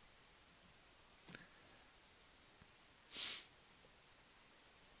Strain.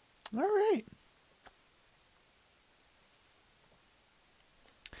 All right.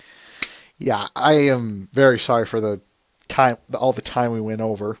 Yeah, I am very sorry for the time, all the time we went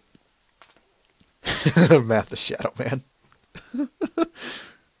over. Matt the Shadow Man.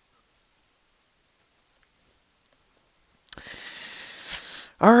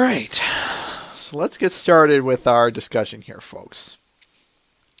 All right, so let's get started with our discussion here, folks.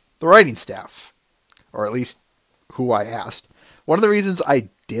 The writing staff, or at least who I asked. One of the reasons I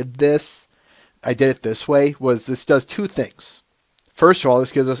did it this way, was this does two things. First of all,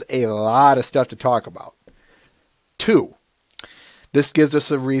 this gives us a lot of stuff to talk about. 2, this gives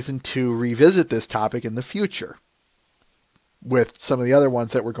us a reason to revisit this topic in the future with some of the other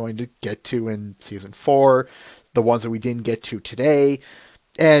ones that we're going to get to in season 4, the ones that we didn't get to today,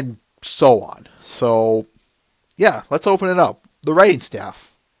 and so on. So, yeah, let's open it up. The writing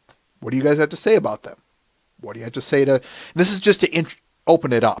staff. What do you guys have to say about them? What do you have to say to... This is just to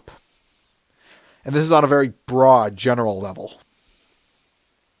open it up. And this is on a very broad, general level.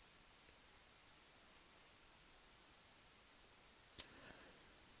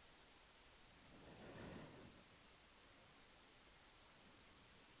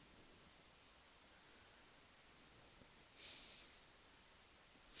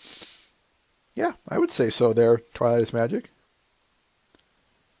 Yeah, I would say so there, Twilight is Magic.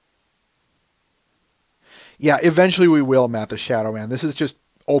 Yeah, eventually we will, Matt the Shadow Man. This is just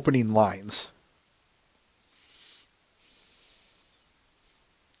opening lines.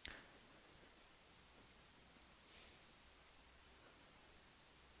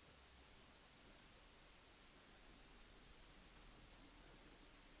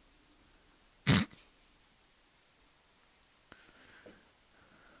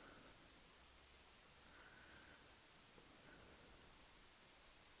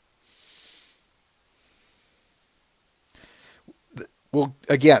 Well,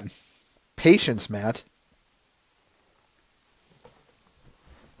 again, patience, Matt.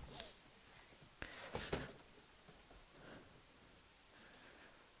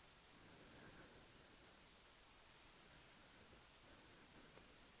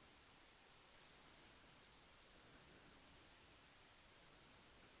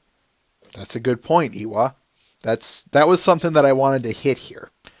 That's a good point, Iwa. That was something that I wanted to hit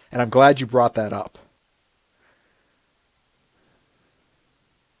here, and I'm glad you brought that up.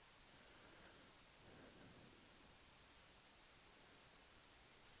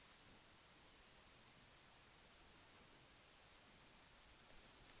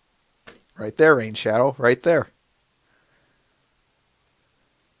 Right there, Rain Shadow. Right there.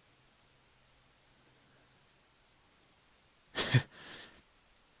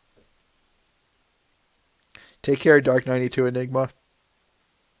 Take care, Dark 92 Enigma.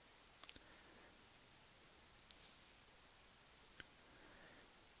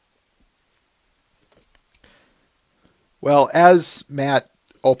 Well, as Matt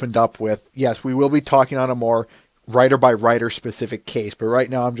opened up with, yes, we will be talking on a more writer by writer specific case, but right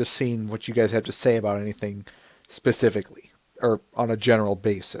now I'm just seeing what you guys have to say about anything specifically or on a general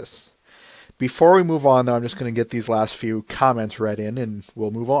basis. Before we move on, though, I'm just going to get these last few comments read in and we'll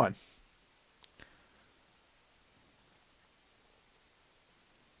move on.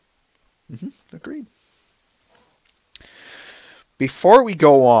 Agreed. Before we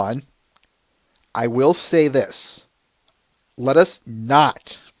go on, I will say this. Let us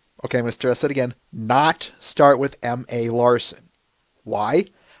not, okay, I'm going to stress that again, not start with M.A. Larson. Why?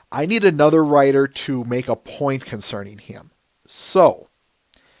 I need another writer to make a point concerning him. So,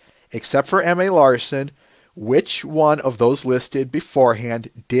 except for M.A. Larson, which one of those listed beforehand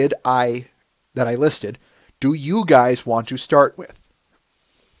that I listed, do you guys want to start with?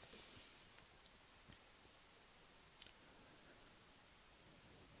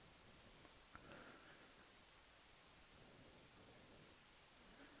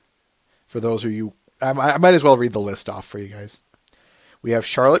 For those of you, I might as well read the list off for you guys. We have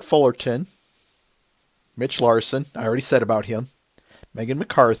Charlotte Fullerton, Mitch Larson, I already said about him, Megan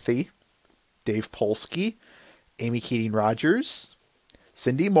McCarthy, Dave Polsky, Amy Keating Rogers,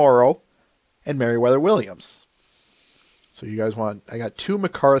 Cindy Morrow, and Meriwether Williams. So you guys want, I got 2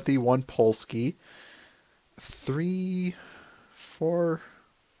 McCarthy, 1 Polsky, 3, 4,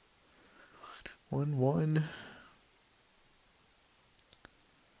 1.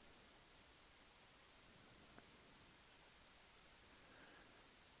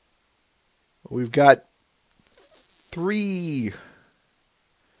 We've got 3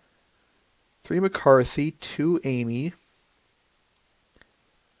 McCarthy, 2 Amy.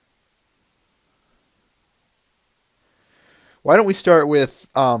 Why don't we start with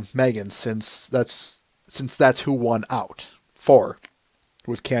Megan, since that's who won out. 4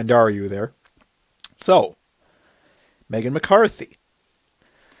 with Candaru there. So, Megan McCarthy.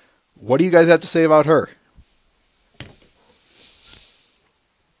 What do you guys have to say about her?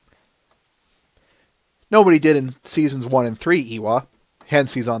 Nobody did in seasons 1 and 3, Iwa.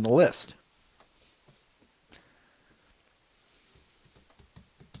 Hence, he's on the list.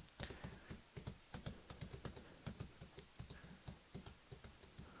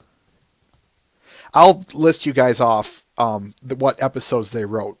 I'll list you guys off what episodes they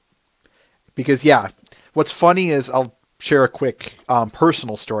wrote. Because, yeah, what's funny is I'll share a quick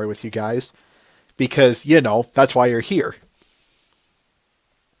personal story with you guys because, that's why you're here.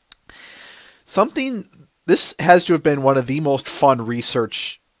 This has to have been one of the most fun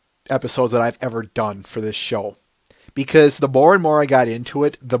research episodes that I've ever done for this show. Because the more and more I got into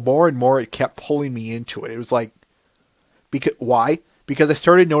it, the more and more it kept pulling me into it. It was like, why? Because I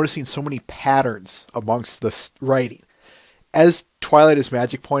started noticing so many patterns amongst the writing. As Twilight is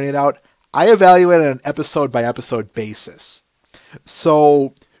Magic pointed out, I evaluate on an episode by episode basis.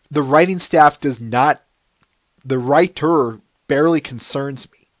 So the writing staff the writer barely concerns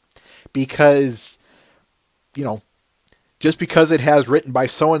me. Because, just because it has written by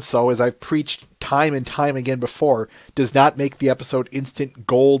so-and-so, as I've preached time and time again before, does not make the episode instant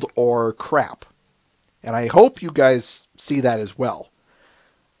gold or crap. And I hope you guys see that as well.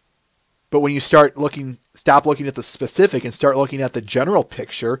 But when you stop looking at the specific and start looking at the general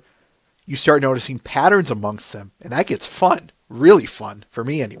picture, you start noticing patterns amongst them. And that gets fun. Really fun. For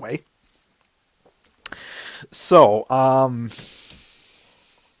me, anyway. So,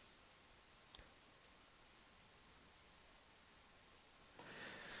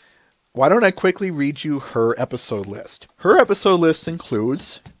 why don't I quickly read you her episode list? Her episode list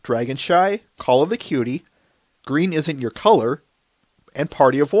includes Dragonshy, Call of the Cutie, Green Isn't Your Color, and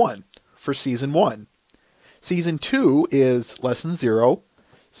Party of One for Season 1. Season 2 is Lesson 0,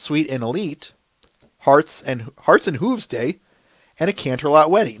 Sweet and Elite, Hearts and Hooves Day, and A Canterlot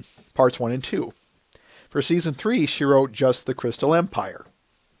Wedding, Parts 1 and 2. For Season 3, she wrote Just the Crystal Empire.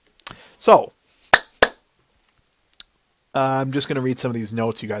 So, I'm just going to read some of these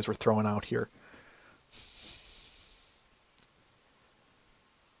notes you guys were throwing out here.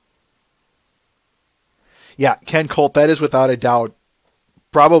 Yeah, Ken Colt, that is without a doubt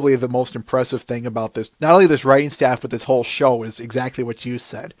probably the most impressive thing about this. Not only this writing staff, but this whole show is exactly what you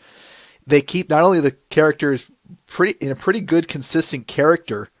said. They keep not only the characters in a pretty good, consistent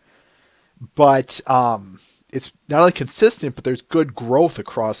character, but it's not only consistent, but there's good growth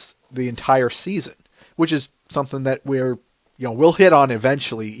across the entire season, which is something that we'll hit on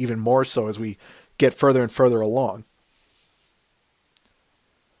eventually, even more so as we get further and further along.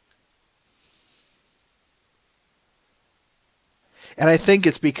 And I think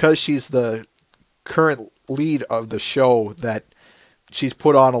it's because she's the current lead of the show that she's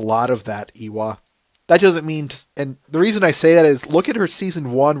put on a lot of that Iwa. That doesn't mean, and the reason I say that is look at her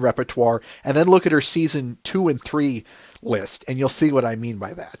season 1 repertoire and then look at her season 2 and 3 list, and you'll see what I mean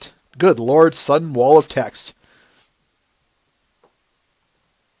by that. Good Lord, sudden wall of text.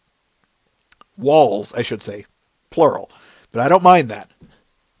 Walls, I should say. Plural. But I don't mind that.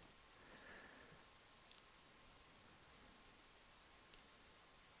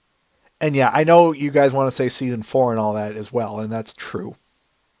 And yeah, I know you guys want to say season 4 and all that as well, and that's true.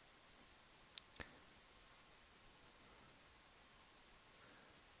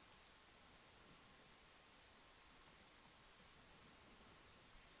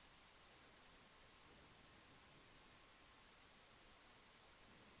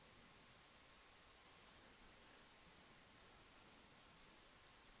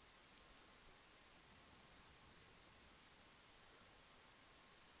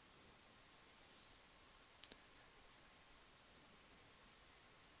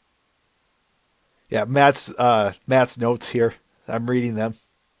 Yeah, Matt's notes here. I'm reading them.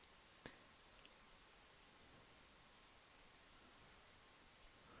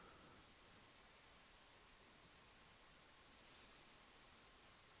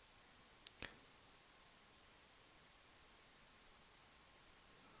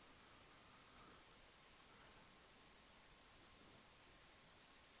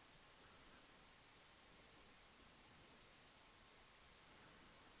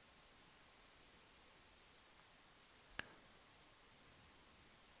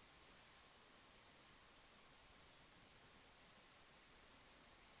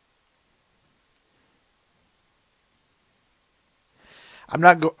 I'm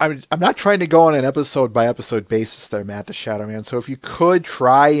not trying to go on an episode by episode basis there, Matt the Shadow Man. So if you could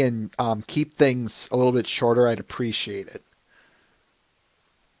try and keep things a little bit shorter, I'd appreciate it.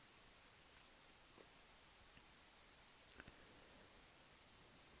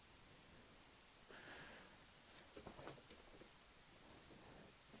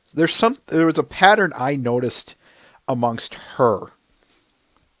 There was a pattern I noticed amongst her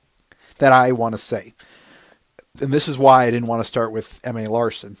that I want to say. And this is why I didn't want to start with M.A.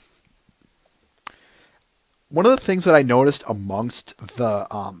 Larson. One of the things that I noticed amongst the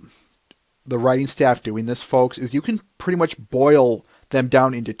writing staff doing this, folks, is you can pretty much boil them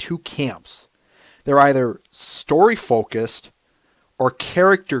down into two camps. They're either story focused or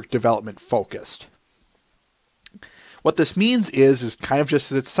character development focused. What this means is kind of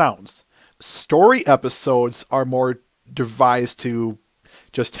just as it sounds. Story episodes are more devised to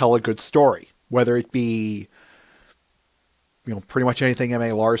just tell a good story, whether it be, pretty much anything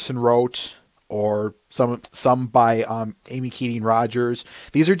M.A. Larson wrote or some by Amy Keating Rogers.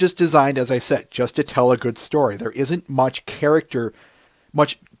 These are just designed, as I said, just to tell a good story. There isn't much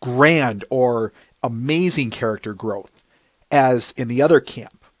grand or amazing character growth as in the other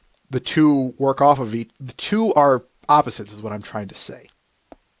camp. The two work off of each. The two are opposites, is what I'm trying to say.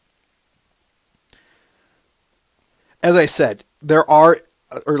 As I said,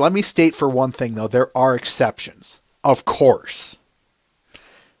 let me state for one thing though, there are exceptions, of course.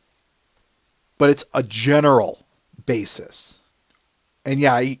 But it's a general basis. And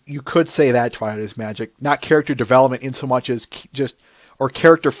yeah, you could say that Twilight is magic. Not character development in so much as or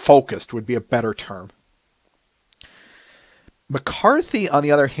character focused would be a better term. McCarthy, on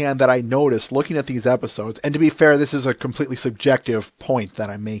the other hand, that I noticed looking at these episodes, and to be fair, this is a completely subjective point that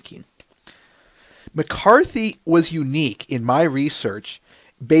I'm making. McCarthy was unique in my research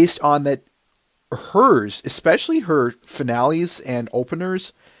based on that hers, especially her finales and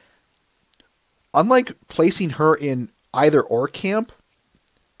openers, unlike placing her in either or camp,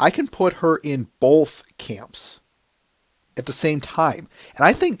 I can put her in both camps at the same time. And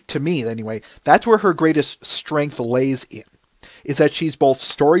I think, to me anyway, that's where her greatest strength lays in, is that she's both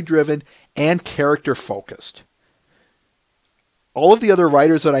story-driven and character-focused. All of the other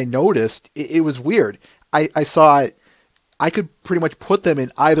writers that I noticed, it was weird. I saw I could pretty much put them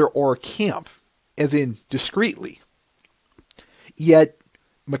in either or camp, as in discreetly. Yet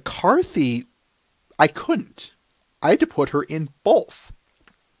McCarthy, I couldn't. I had to put her in both.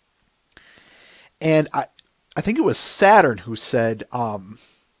 And I think it was Saturn who said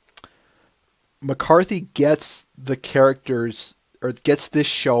McCarthy gets the characters, or gets this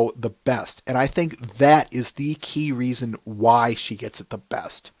show the best. And I think that is the key reason why she gets it the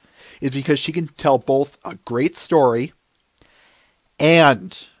best. Is because she can tell both a great story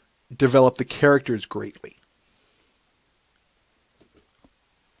and develop the characters greatly.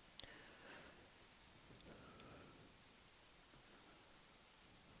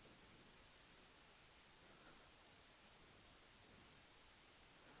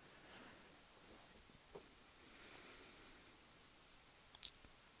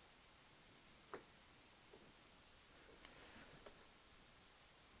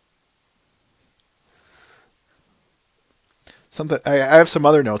 I have some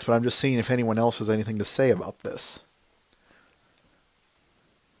other notes, but I'm just seeing if anyone else has anything to say about this.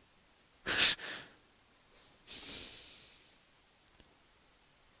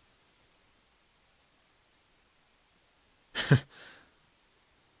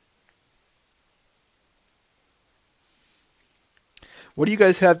 What do you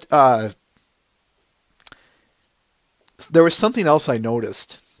guys have? There was something else I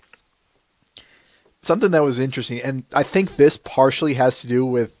noticed. Something that was interesting, and I think this partially has to do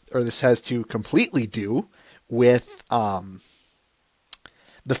with, or this has to completely do with the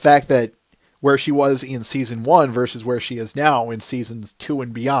fact that where she was in season 1 versus where she is now in seasons 2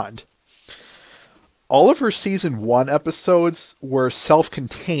 and beyond. All of her season 1 episodes were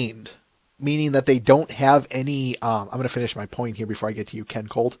self-contained, meaning that they don't have any... I'm going to finish my point here before I get to you, Ken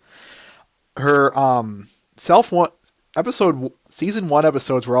Colt. Her season 1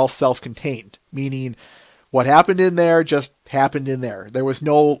 episodes were all self-contained, meaning what happened in there just happened in there. There was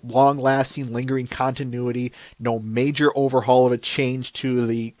no long-lasting, lingering continuity, no major overhaul of a change to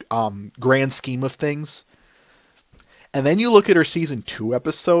the grand scheme of things. And then you look at her season 2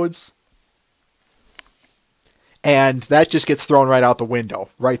 episodes, and that just gets thrown right out the window,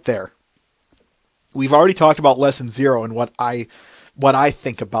 right there. We've already talked about Lesson 0 and what I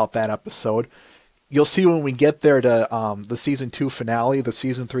think about that episode. You'll see when we get there to the season 2 finale, the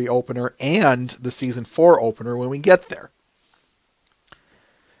season 3 opener, and the season 4 opener when we get there.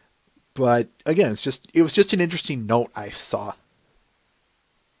 But again, it was just an interesting note I saw.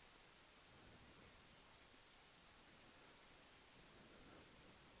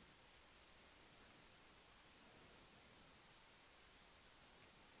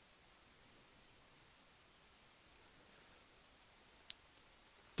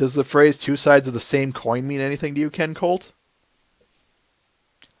 Does the phrase two sides of the same coin mean anything to you, Ken Colt?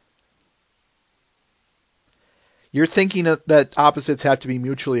 You're thinking that opposites have to be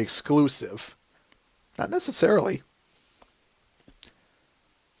mutually exclusive. Not necessarily.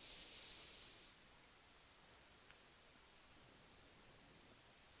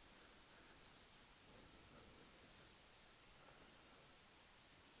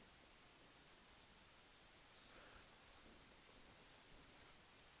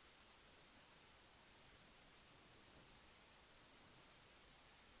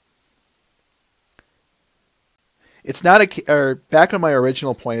 it's not or back on my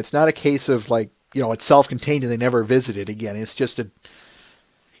original point, it's not a case of like, it's self-contained and they never visit it again. It's just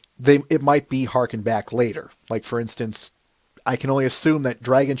it might be harkened back later. Like, for instance, I can only assume that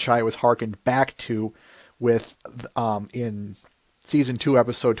Dragonshire was harkened back to with in season 2,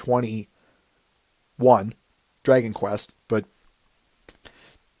 episode 21, Dragon Quest. But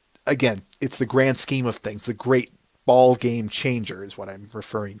again, it's the grand scheme of things. The great ball game changer is what I'm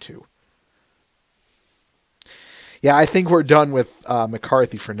referring to. Yeah, I think we're done with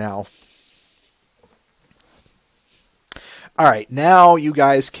McCarthy for now. All right, now you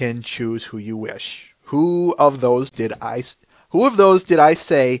guys can choose who you wish. Who of those did I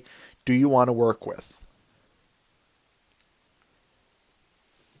say do you want to work with?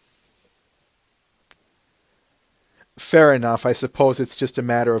 Fair enough. I suppose it's just a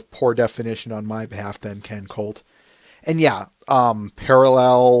matter of poor definition on my behalf then, Ken Colt. And yeah,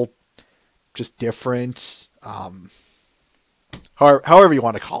 parallel, just different, however you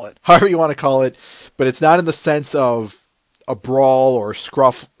want to call it. However you want to call it, but it's not in the sense of a brawl or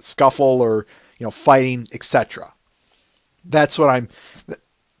scuffle or, fighting, etc. That's the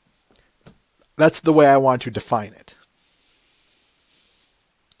way I want to define it.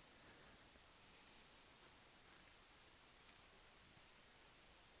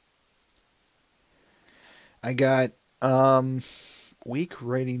 I got weak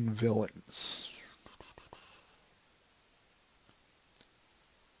writing villains.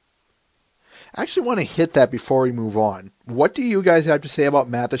 I actually want to hit that before we move on. What do you guys have to say about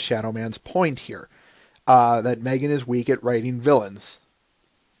Matt the Shadowman's point here? That Megan is weak at writing villains.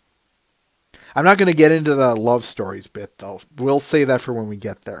 I'm not going to get into the love stories bit, though. We'll save that for when we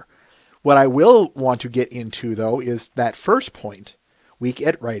get there. What I will want to get into, though, is that first point. Weak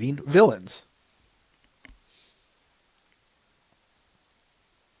at writing villains.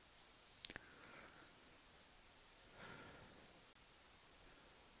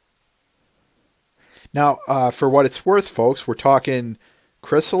 Now, for what it's worth, folks, we're talking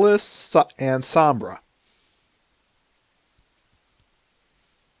Chrysalis and Sombra.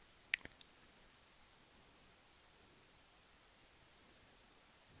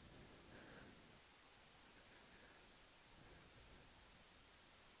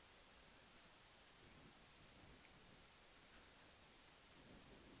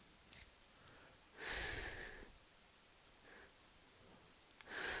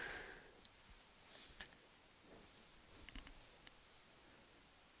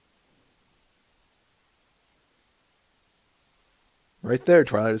 Right there,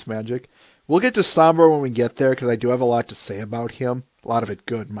 Twilight is Magic. We'll get to Sombra when we get there, because I do have a lot to say about him. A lot of it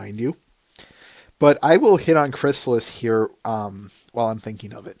good, mind you. But I will hit on Chrysalis here while I'm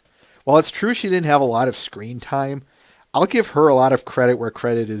thinking of it. While it's true she didn't have a lot of screen time, I'll give her a lot of credit where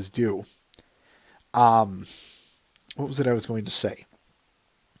credit is due. What was it I was going to say?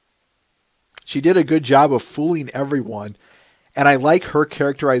 She did a good job of fooling everyone, and I like her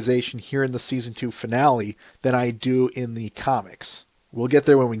characterization here in the Season 2 finale than I do in the comics. We'll get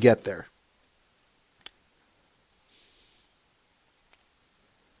there when we get there.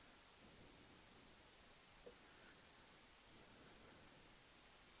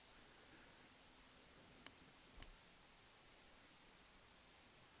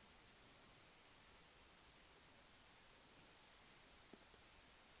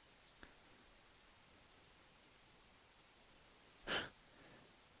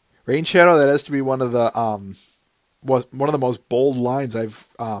 Rain Shadow, that has to be one of the most bold lines I've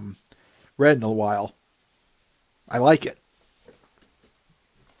read in a while. I like it.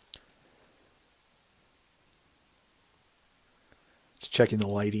 Just checking the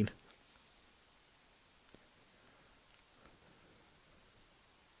lighting.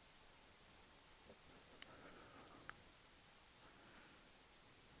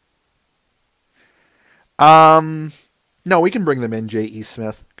 No, we can bring them in, J.E.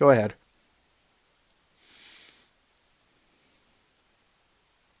 Smith. Go ahead.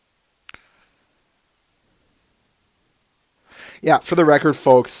 Yeah, for the record,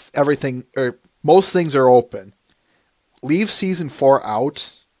 folks, most things are open. Leave season 4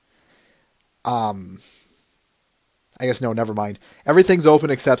 out. I guess no, never mind. Everything's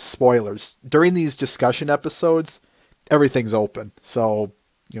open except spoilers. During these discussion episodes, everything's open. So,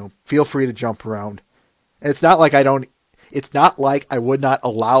 feel free to jump around. And it's not like I would not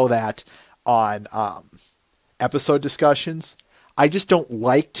allow that on episode discussions. I just don't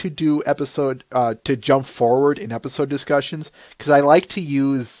like to do to jump forward in episode discussions because I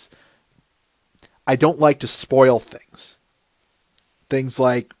don't like to spoil things. Things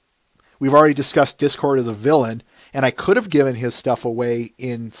like, we've already discussed Discord as a villain, and I could have given his stuff away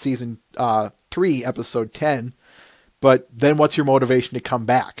in season 3, episode 10, But then what's your motivation to come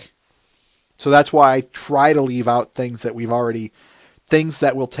back? So that's why I try to leave out things that things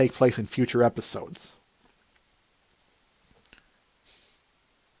that will take place in future episodes.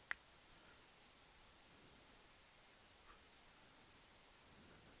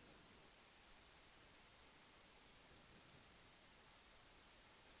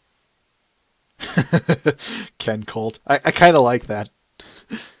 Ken Colt. I kind of like that.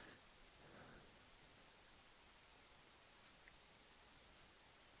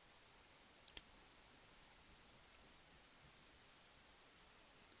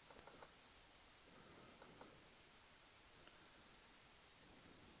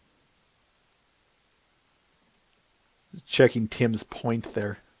 Checking Tim's point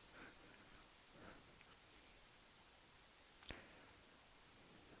there.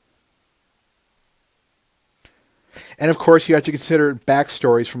 And of course, you have to consider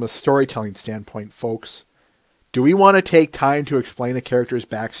backstories from a storytelling standpoint, folks. Do we want to take time to explain a character's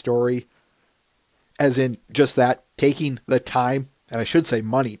backstory? As in just that, taking the time, and I should say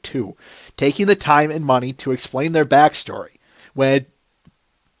money too, taking the time and money to explain their backstory when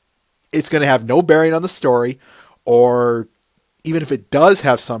it's going to have no bearing on the story, or even if it does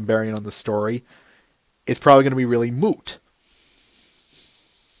have some bearing on the story, it's probably going to be really moot.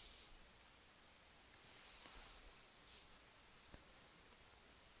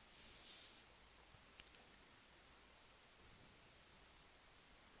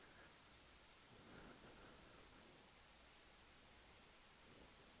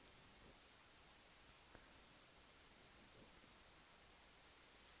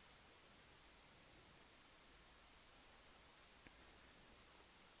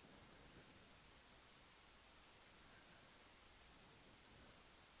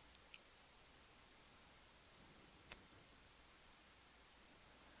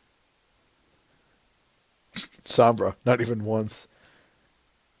 Sombra, not even once.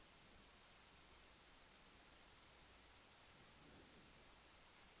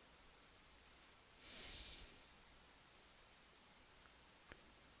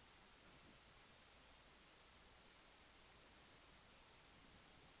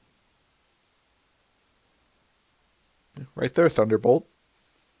 Right there, Thunderbolt.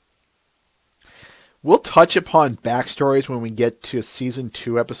 We'll touch upon backstories when we get to Season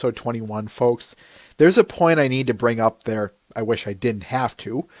 2, Episode 21, folks. There's a point I need to bring up there. I wish I didn't have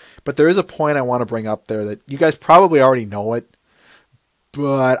to, but there is a point I want to bring up there that you guys probably already know it,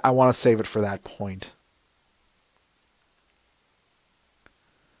 but I want to save it for that point.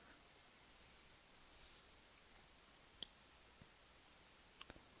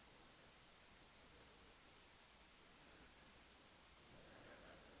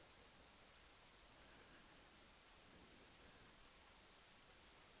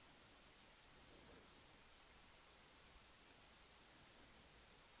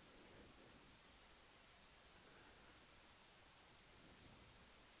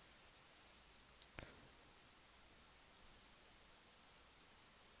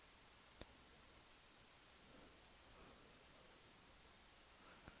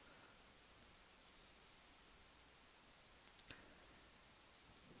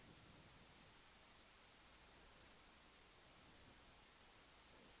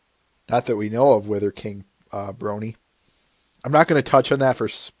 Not that we know of, Wither King Brony. I'm not going to touch on that for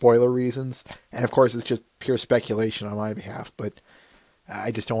spoiler reasons, and of course it's just pure speculation on my behalf, but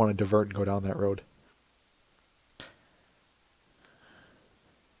I just don't want to divert and go down that road.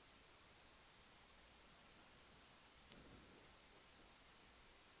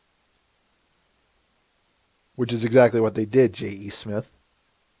 Which is exactly what they did, J.E. Smith.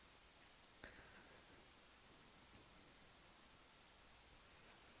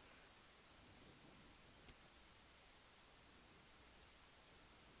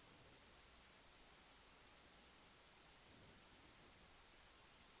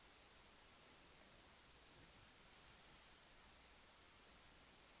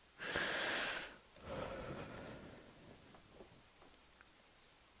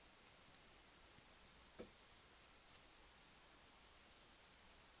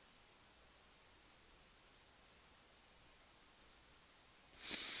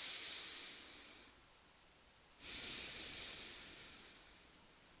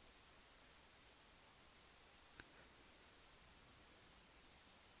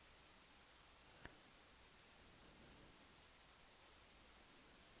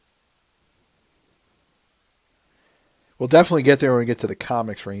 We'll definitely get there when we get to the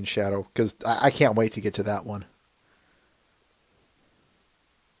comics, Rain Shadow, because I can't wait to get to that one.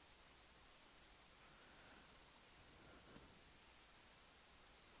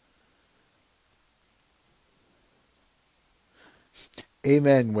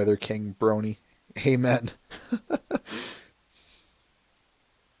 Amen, Wither King Brony. Amen.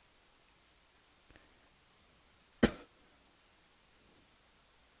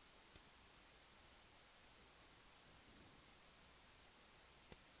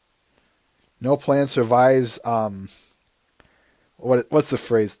 No plan survives. What's the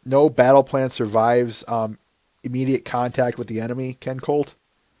phrase? No battle plan survives immediate contact with the enemy. Ken Colt.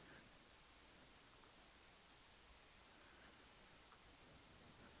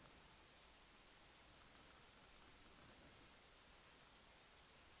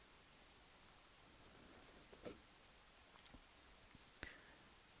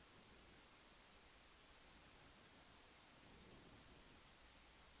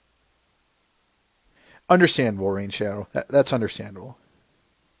 Understandable, Rain Shadow. That's understandable.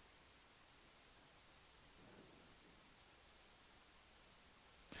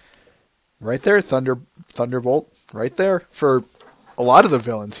 Right there, Thunderbolt. Right there for a lot of the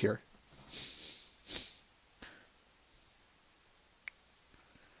villains here.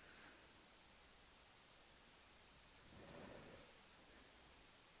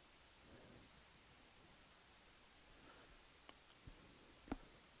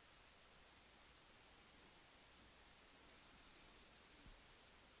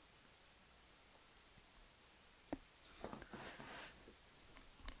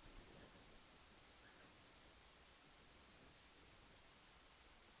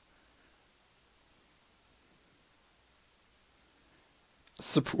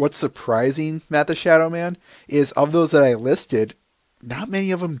 What's surprising, Matt the Shadow Man, is of those that I listed, not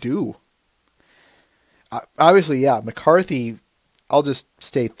many of them do. Obviously, yeah, McCarthy, I'll just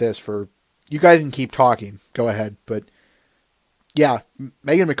state this for, you guys can keep talking, go ahead, but yeah,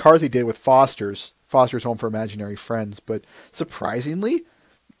 Megan McCarthy did with Foster's Home for Imaginary Friends, but surprisingly,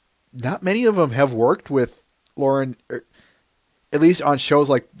 not many of them have worked with Lauren, at least on shows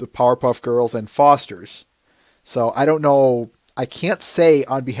like the Powerpuff Girls and Foster's. So I don't know, I can't say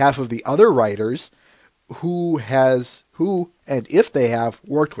on behalf of the other writers who and if they have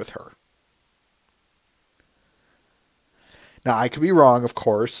worked with her. Now, I could be wrong, of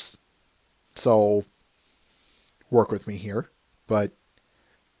course, so work with me here, but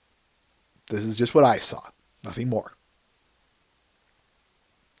this is just what I saw, nothing more.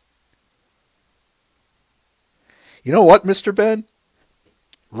 You know what, Mr. Ben?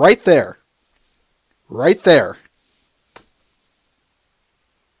 Right there. Right there.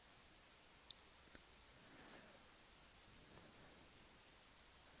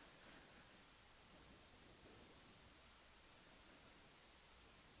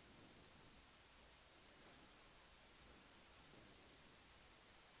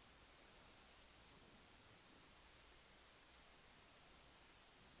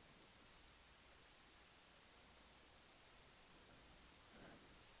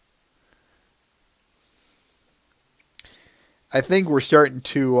 I think we're starting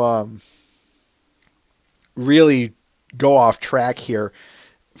to really go off track here,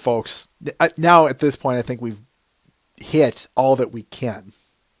 folks. Now, at this point, I think we've hit all that we can.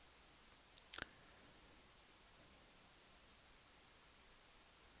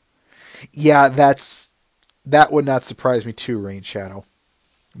 Yeah, that would not surprise me too, Rain Shadow.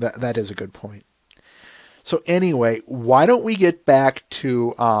 That is a good point. So anyway, why don't we get back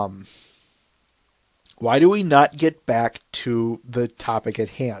to why do we not get back to the topic at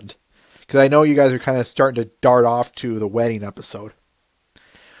hand? Because I know you guys are kind of starting to dart off to the wedding episode.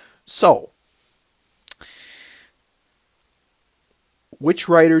 So, which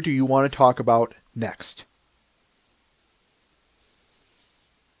writer do you want to talk about next?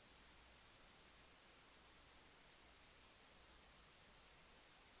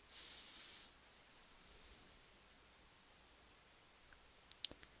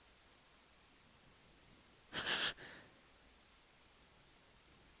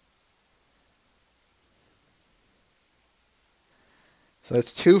 So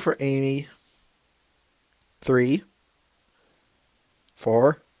that's 2 for Amy. 3.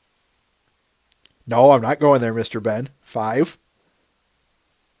 4. No, I'm not going there, Mr. Ben. 5.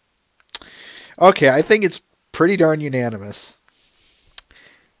 Okay, I think it's pretty darn unanimous.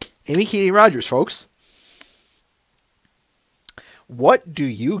 Amy Keeting Rogers, folks. What do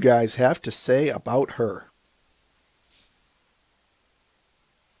you guys have to say about her?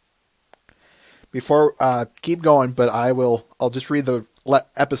 Before keep going, but I'll just read the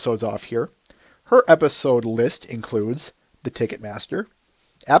episodes off here. Her episode list includes The Ticketmaster,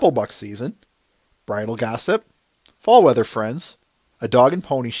 Applebuck Season, Bridal Gossip, Fall Weather Friends, A Dog and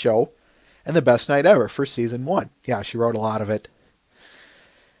Pony Show, and The Best Night Ever for Season 1. Yeah, she wrote a lot of it.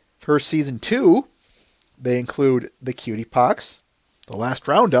 For Season 2, They include The Cutie Pox, The Last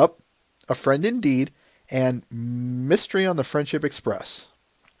Roundup, A Friend Indeed, and Mystery on the Friendship Express.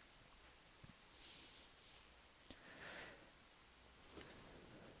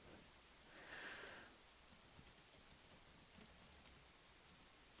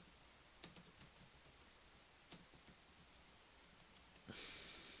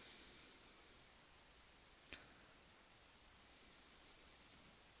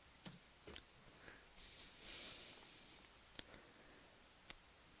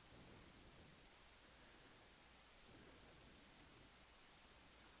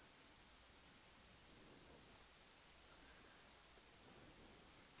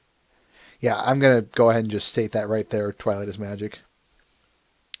 Yeah, I'm going to go ahead and just state that right there. Twilight is magic.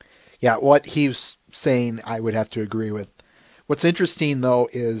 Yeah, what he's saying I would have to agree with. What's interesting though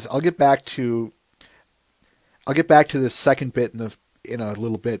is I'll get back to this second bit in a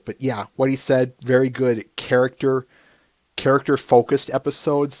little bit, but yeah, what he said, very good character focused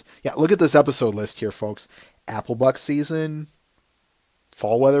episodes. Yeah, look at this episode list here, folks. Applebuck season,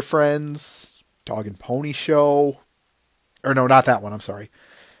 Fall Weather Friends, Dog and Pony Show. Or no, not that one, I'm sorry.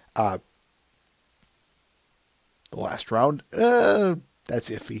 The Last Round. That's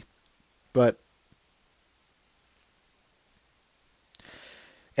iffy. But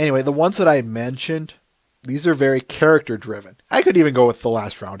anyway, the ones that I mentioned, these are very character driven. I could even go with The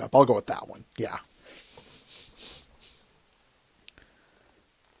Last Roundup. I'll go with that one. Yeah.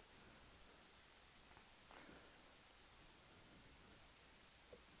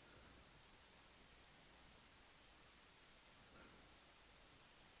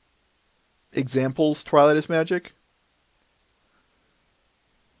 Examples, Twilight is magic.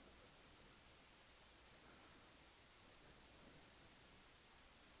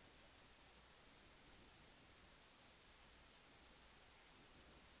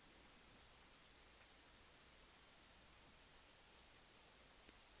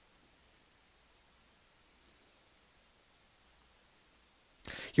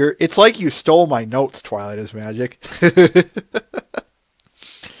 It's like you stole my notes, Twilight is magic.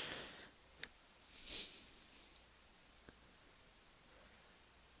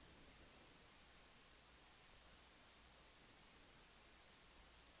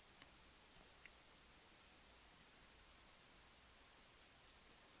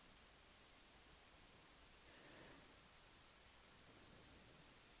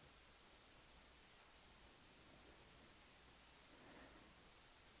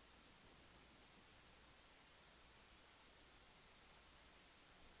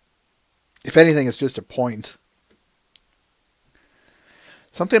 If anything, it's just a point.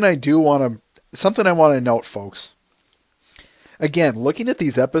 Something I want to note, folks. Again, looking at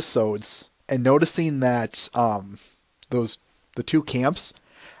these episodes and noticing that the two camps,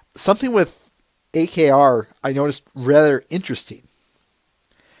 something with AKR I noticed rather interesting.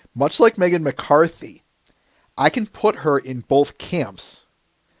 Much like Megan McCarthy, I can put her in both camps.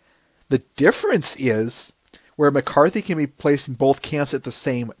 The difference is where McCarthy can be placed in both camps at the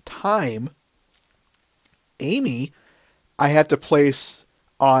same time. Amy, I have to place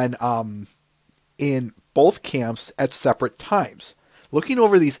on in both camps at separate times. Looking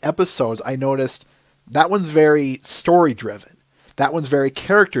over these episodes, I noticed that one's very story driven. That one's very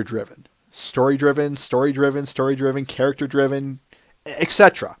character driven. Story driven, character driven,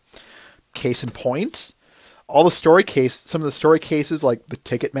 etc. Case in point, some of the story cases like The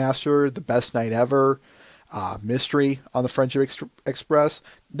Ticketmaster, The Best Night Ever, Mystery on the Friendship Express.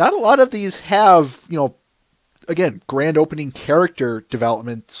 Not a lot of these have, again, grand opening character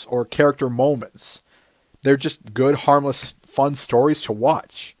developments or character moments. They're just good, harmless, fun stories to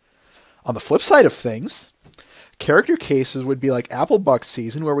watch. On the flip side of things, character cases would be like Applebuck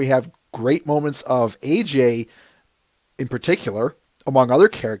season, where we have great moments of AJ in particular, among other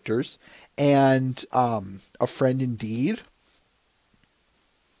characters, and A Friend Indeed.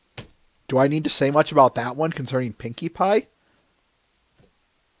 Do I need to say much about that one concerning Pinkie Pie?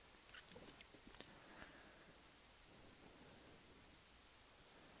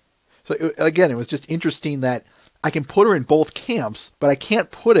 So it was just interesting that I can put her in both camps, but I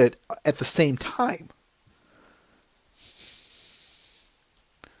can't put it at the same time.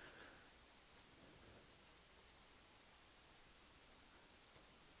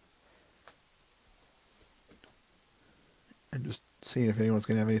 I'm just seeing if anyone's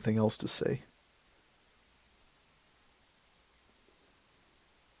going to have anything else to say.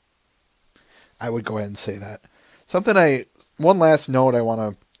 I would go ahead and say that. One last note I want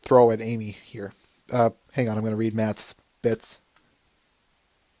to throw at Amy here. Hang on, I'm going to read Matt's bits.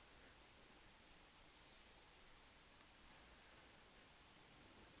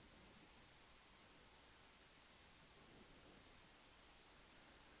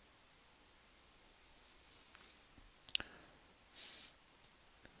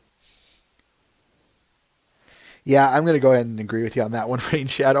 Yeah, I'm going to go ahead and agree with you on that one, Rain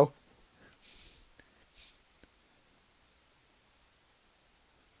Shadow.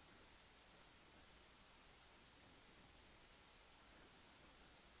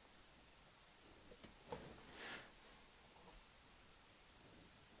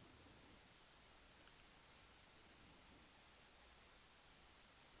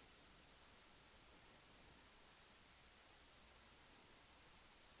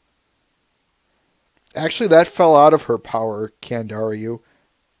 Actually, that fell out of her power, Candaryu.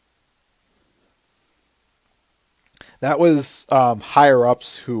 That was higher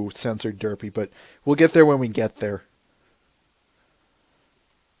ups who censored Derpy, but we'll get there when we get there.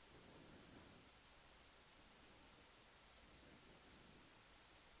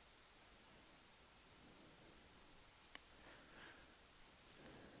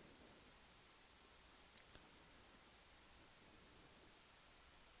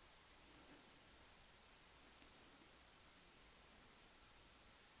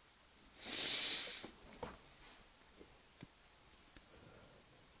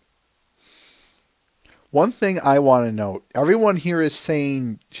 One thing I want to note, everyone here is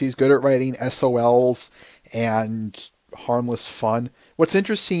saying she's good at writing SOLs and harmless fun. What's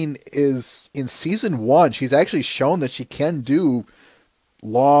interesting is in season 1, she's actually shown that she can do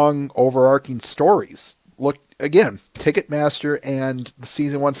long, overarching stories. Look, again, Ticketmaster and the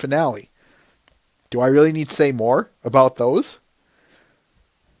season 1 finale. Do I really need to say more about those?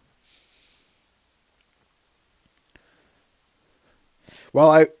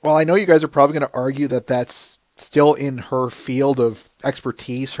 Well, I know you guys are probably going to argue that that's still in her field of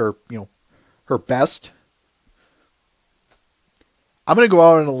expertise, her best. I'm going to go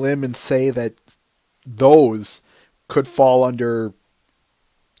out on a limb and say that those could fall under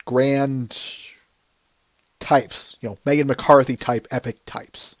grand types, Megan McCarthy type epic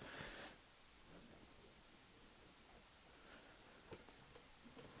types.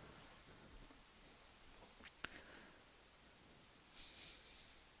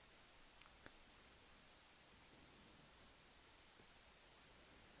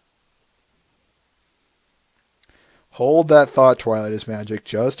 Hold that thought, Twilight is Magic.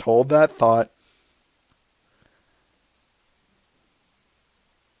 Just hold that thought.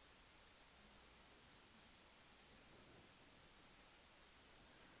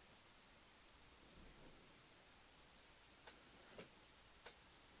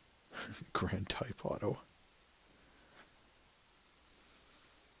 Grand type auto.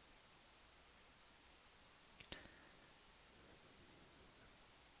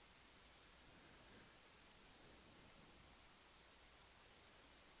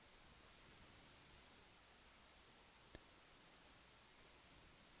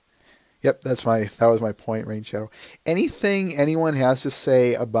 Yep, that was my point, Rain Shadow. Anything anyone has to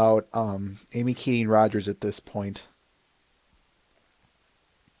say about Amy Keating Rogers at this point?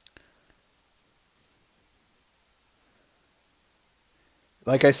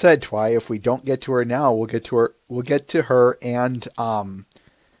 Like I said, Twy, if we don't get to her now, we'll get to her and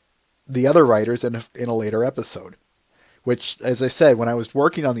the other writers in a later episode. Which, as I said, when I was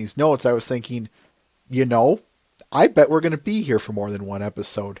working on these notes, I was thinking, I bet we're going to be here for more than one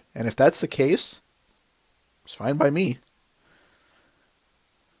episode. And if that's the case, it's fine by me.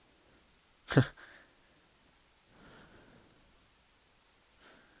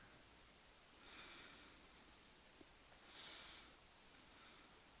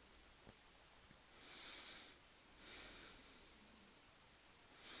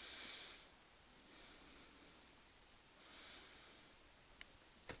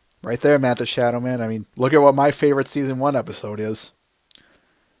 Right there, Matt the Shadow Man. I mean, look at what my favorite season 1 episode is.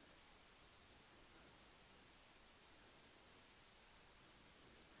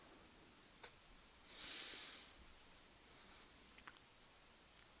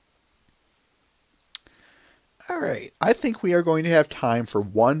 All right, I think we are going to have time for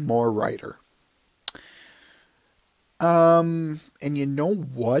one more writer. And you know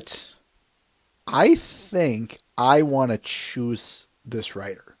what? I think I want to choose this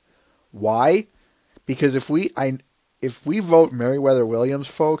writer. Why? Because if we vote Meriwether Williams,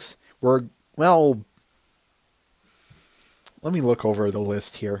 folks, let me look over the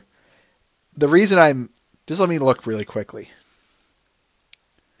list here. The reason just let me look really quickly.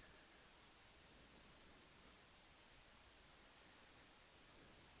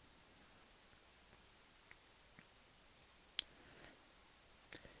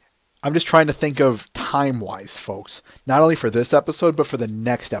 I'm just trying to think of time-wise, folks. Not only for this episode, but for the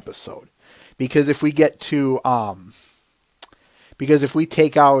next episode. Because if we get to, if we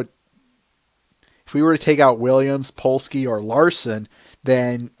were to take out Williams, Polsky, or Larson,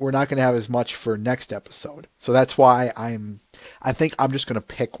 then we're not going to have as much for next episode. So that's why I think I'm just going to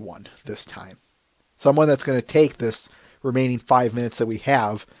pick one this time. Someone that's going to take this remaining 5 minutes that we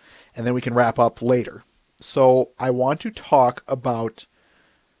have, and then we can wrap up later. So I want to talk about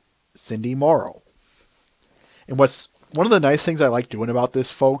Cindy Morrow. And what's one of the nice things I like doing about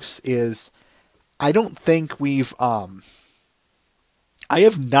this, folks, is I don't think we've I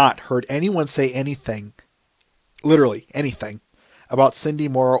have not heard anyone say anything, literally anything, about Cindy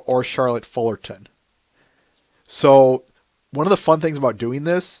Morrow or Charlotte Fullerton. So one of the fun things about doing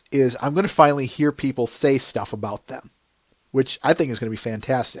this is I'm going to finally hear people say stuff about them, which I think is going to be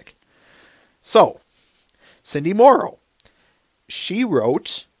fantastic. So, Cindy Morrow. She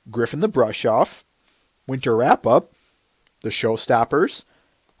wrote Griffin the Brush Off, Winter Wrap-Up, The Showstoppers,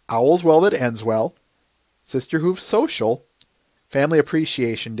 Owl's Well That Ends Well, Sisterhood Social, Family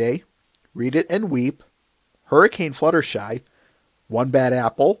Appreciation Day, Read It and Weep, Hurricane Fluttershy, One Bad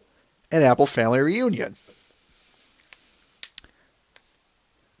Apple, and Apple Family Reunion.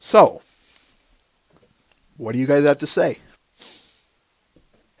 So, what do you guys have to say?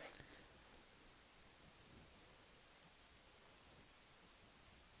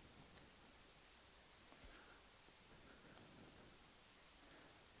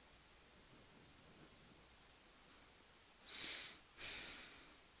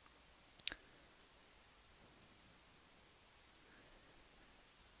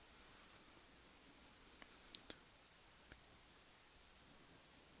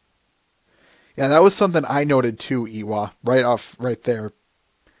 Yeah, that was something I noted too, Iwa, right there.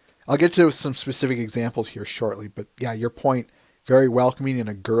 I'll get to some specific examples here shortly, but yeah, your point, very welcoming in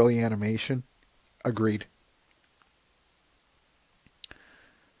a girly animation. Agreed.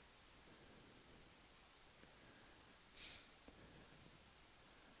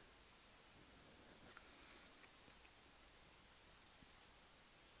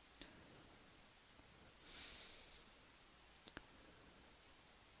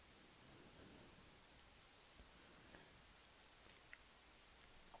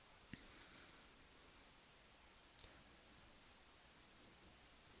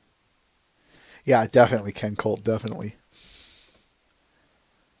 Yeah, definitely, Ken Colt, definitely.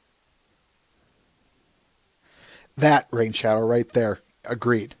 That Rain Shadow right there.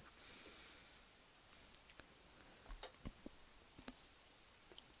 Agreed.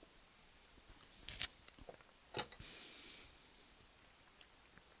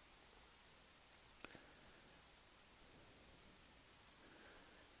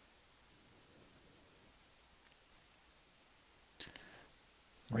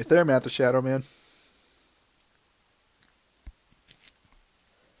 Right there, Matt the Shadow Man.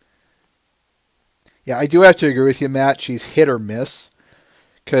 Yeah, I do have to agree with you, Matt. She's hit or miss.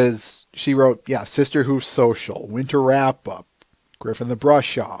 Because she wrote, yeah, Sisterhood Social, Winter Wrap-Up, Griffin the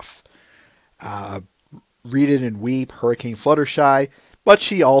Brush Off, Read It and Weep, Hurricane Fluttershy. But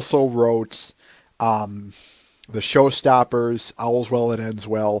she also wrote The Showstoppers, Owl's Well That Ends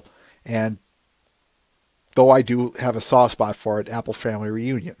Well, and though I do have a soft spot for it, Apple Family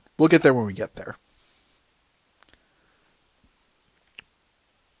Reunion. We'll get there when we get there.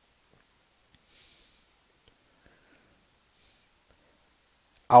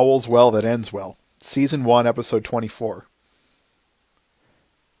 Owl's Well That Ends Well. Season 1, Episode 24.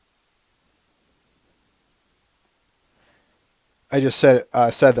 I just said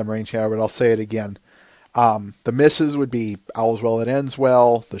them, Rain Shadow, but I'll say it again. The misses would be Owl's Well That Ends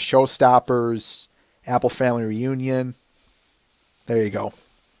Well, The Showstoppers, Apple Family Reunion. There you go.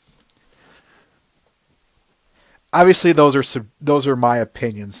 Obviously, those are my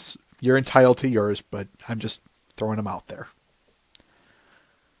opinions. You're entitled to yours, but I'm just throwing them out there.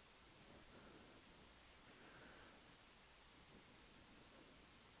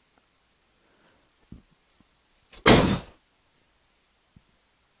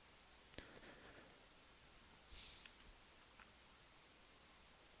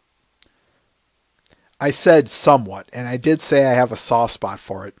 I said somewhat, and I did say I have a soft spot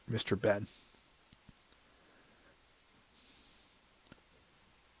for it, Mr. Ben.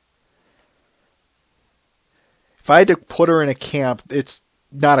 If I had to put her in a camp, it's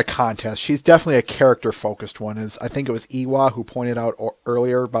not a contest. She's definitely a character-focused one. As I think it was Iwa who pointed out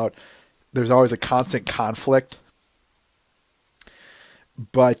earlier about there's always a constant conflict.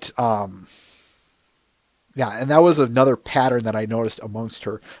 But, yeah, and that was another pattern that I noticed amongst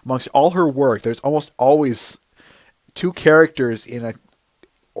her. Amongst all her work, there's almost always two characters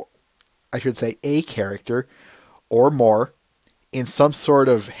I should say a character or more in some sort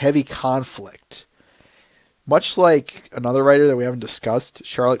of heavy conflict. Much like another writer that we haven't discussed,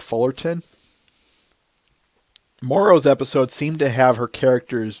 Charlotte Fullerton. Morrow's episodes seem to have her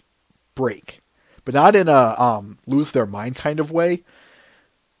characters break, but not in a lose their mind kind of way.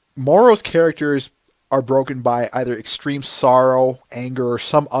 Morrow's characters are broken by either extreme sorrow, anger, or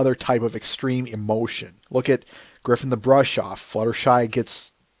some other type of extreme emotion. Look at Griffin the Brush Off. Fluttershy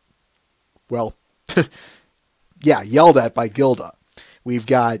gets, well, yeah, yelled at by Gilda. We've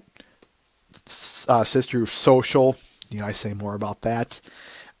got Sister Social. Need I say more about that?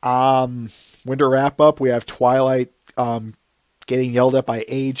 Winter Wrap Up. We have Twilight getting yelled at by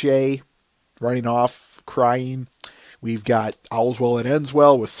AJ, running off, crying. We've got Owls Well It Ends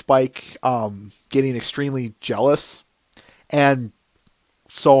Well with Spike getting extremely jealous, and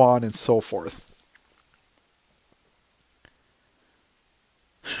so on and so forth.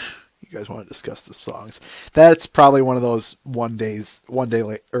 You guys want to discuss the songs? That's probably one of those one day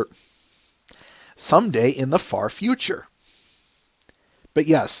late, or someday in the far future. But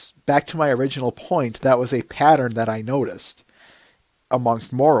yes, back to my original point, that was a pattern that I noticed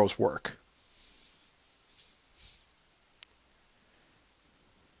amongst Morrow's work.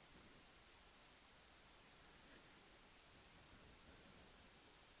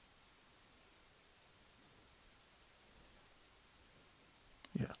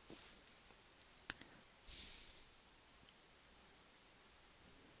 Yeah.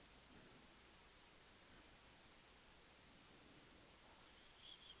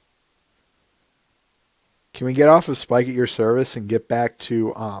 Can we get off of Spike at Your Service and get back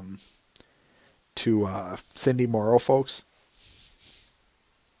to Cindy Morrow, folks?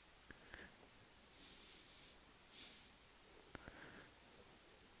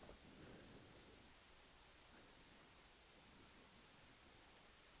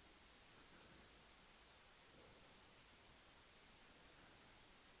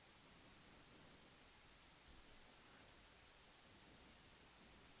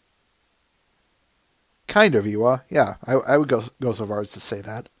 Kind of, Iwa. Yeah, I would go so far as to say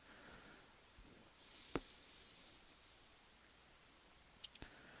that.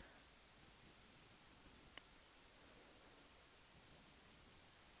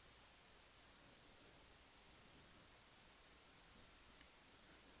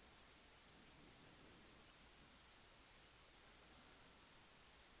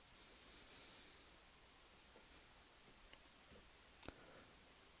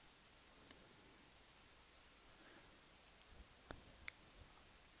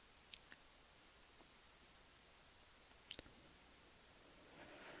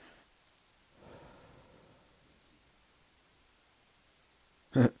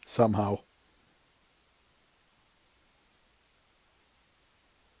 Somehow.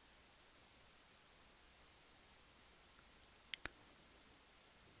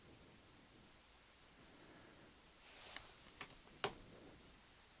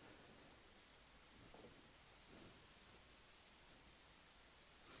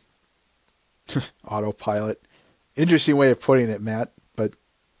 Autopilot. Interesting way of putting it, Matt, but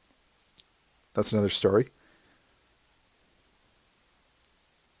that's another story.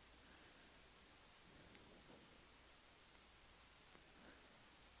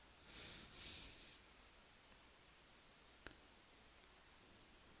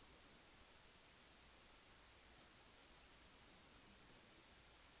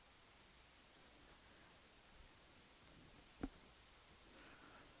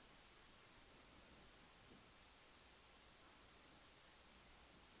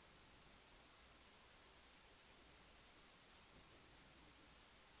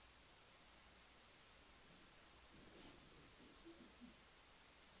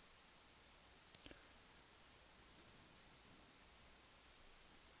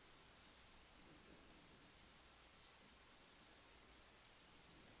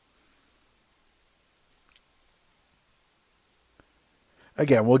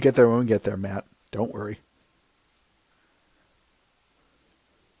 Again, we'll get there when we get there, Matt. Don't worry.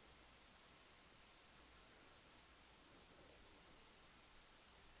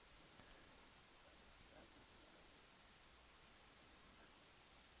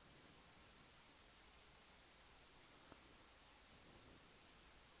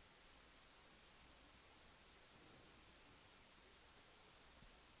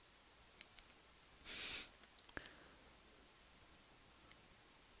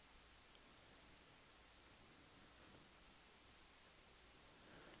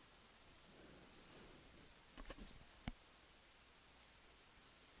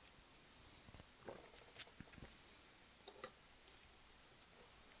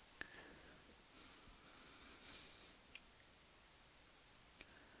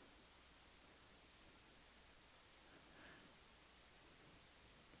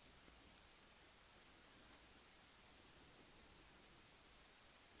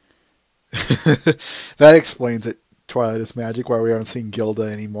 That explains it, Twilight is Magic, why we haven't seen Gilda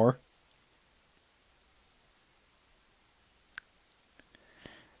anymore.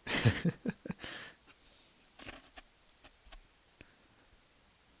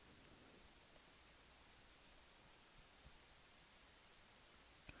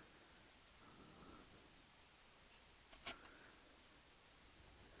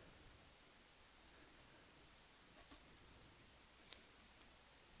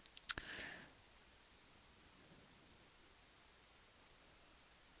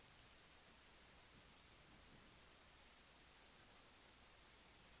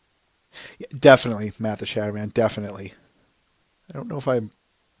 Yeah, definitely, Matt the Shatterman, definitely. I don't know if I...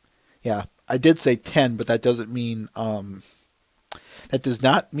 Yeah, I did say 10, but that doesn't mean... that does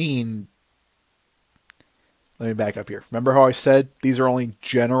not mean... Let me back up here. Remember how I said these are only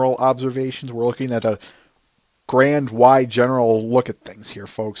general observations? We're looking at a grand, wide, general look at things here,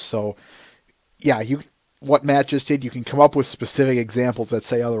 folks. So, yeah, what Matt just did, you can come up with specific examples that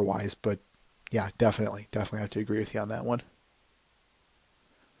say otherwise, but yeah, definitely have to agree with you on that one.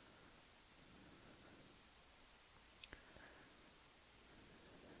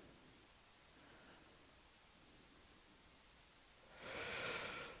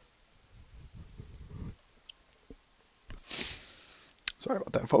 Sorry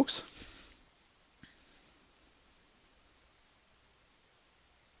about that, folks.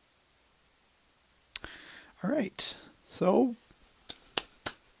 All right, so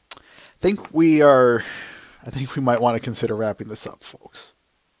I think we might want to consider wrapping this up, folks.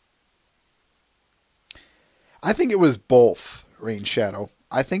 I think it was both, Rain Shadow.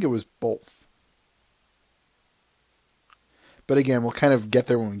 I think it was both. But again, we'll kind of get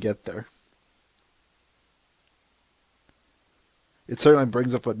there when we get there. It certainly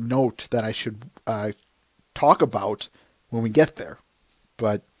brings up a note that I should talk about when we get there.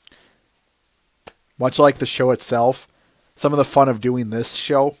 But much like the show itself, some of the fun of doing this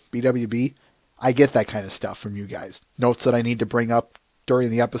show, BwB, I get that kind of stuff from you guys. Notes that I need to bring up during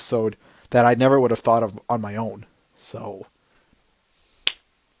the episode that I never would have thought of on my own. So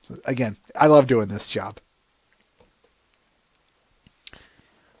again, I love doing this job.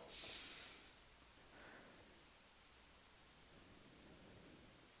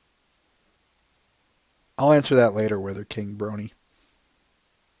 I'll answer that later, Wither King Brony.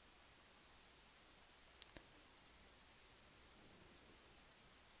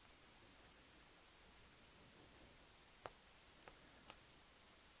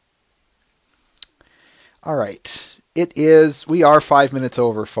 All right. We are 5 minutes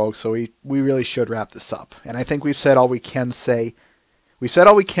over, folks, so we really should wrap this up. And I think we've said all we can say. We've said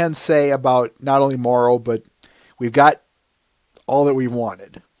all we can say about not only Morrow, but we've got all that we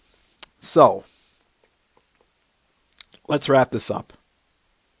wanted. So, let's wrap this up.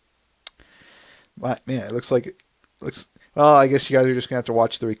 Man, it looks like... Well, I guess you guys are just going to have to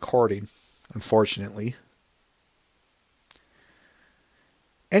watch the recording, unfortunately.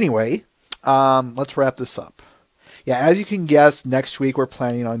 Anyway, let's wrap this up. Yeah, as you can guess, next week we're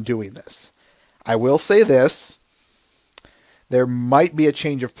planning on doing this. I will say this. There might be a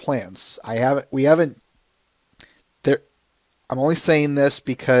change of plans. I'm only saying this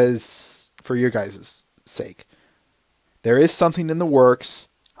because, for your guys' sake. There is something in the works.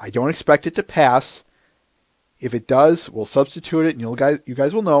 I don't expect it to pass. If it does, we'll substitute it, and you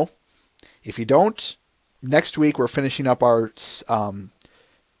guys will know. If you don't, next week we're finishing up our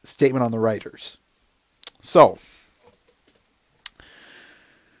statement on the writers. So,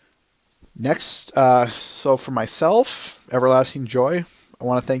 next, so for myself, Everlasting Joy, I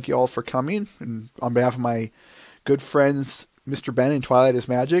want to thank you all for coming, and on behalf of my good friends, Mr. Ben and Twilight is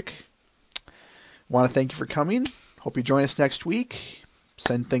Magic, I want to thank you for coming. Hope you join us next week.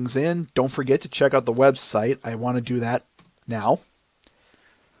 Send things in. Don't forget to check out the website. I want to do that now.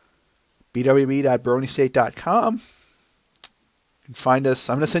 BwB.BronyState.com. You can find us.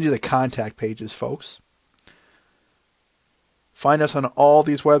 I'm going to send you the contact pages, folks. Find us on all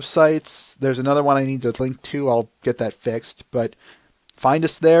these websites. There's another one I need to link to. I'll get that fixed. But find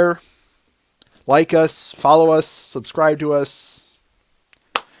us there. Like us. Follow us. Subscribe to us.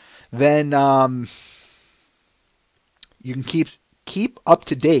 Then you can keep up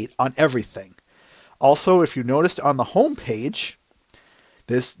to date on everything. Also, if you noticed on the home page,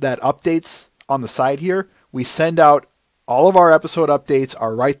 that updates on the side here, we send out all of our episode updates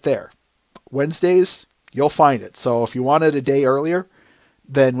are right there. Wednesdays, you'll find it. So if you want it a day earlier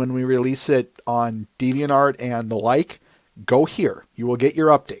than when we release it on DeviantArt and the like, go here. You will get your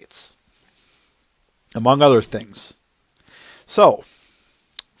updates, among other things. So,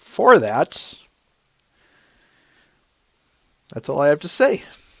 for that, that's all I have to say.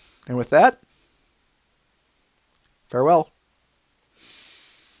 And with that, farewell.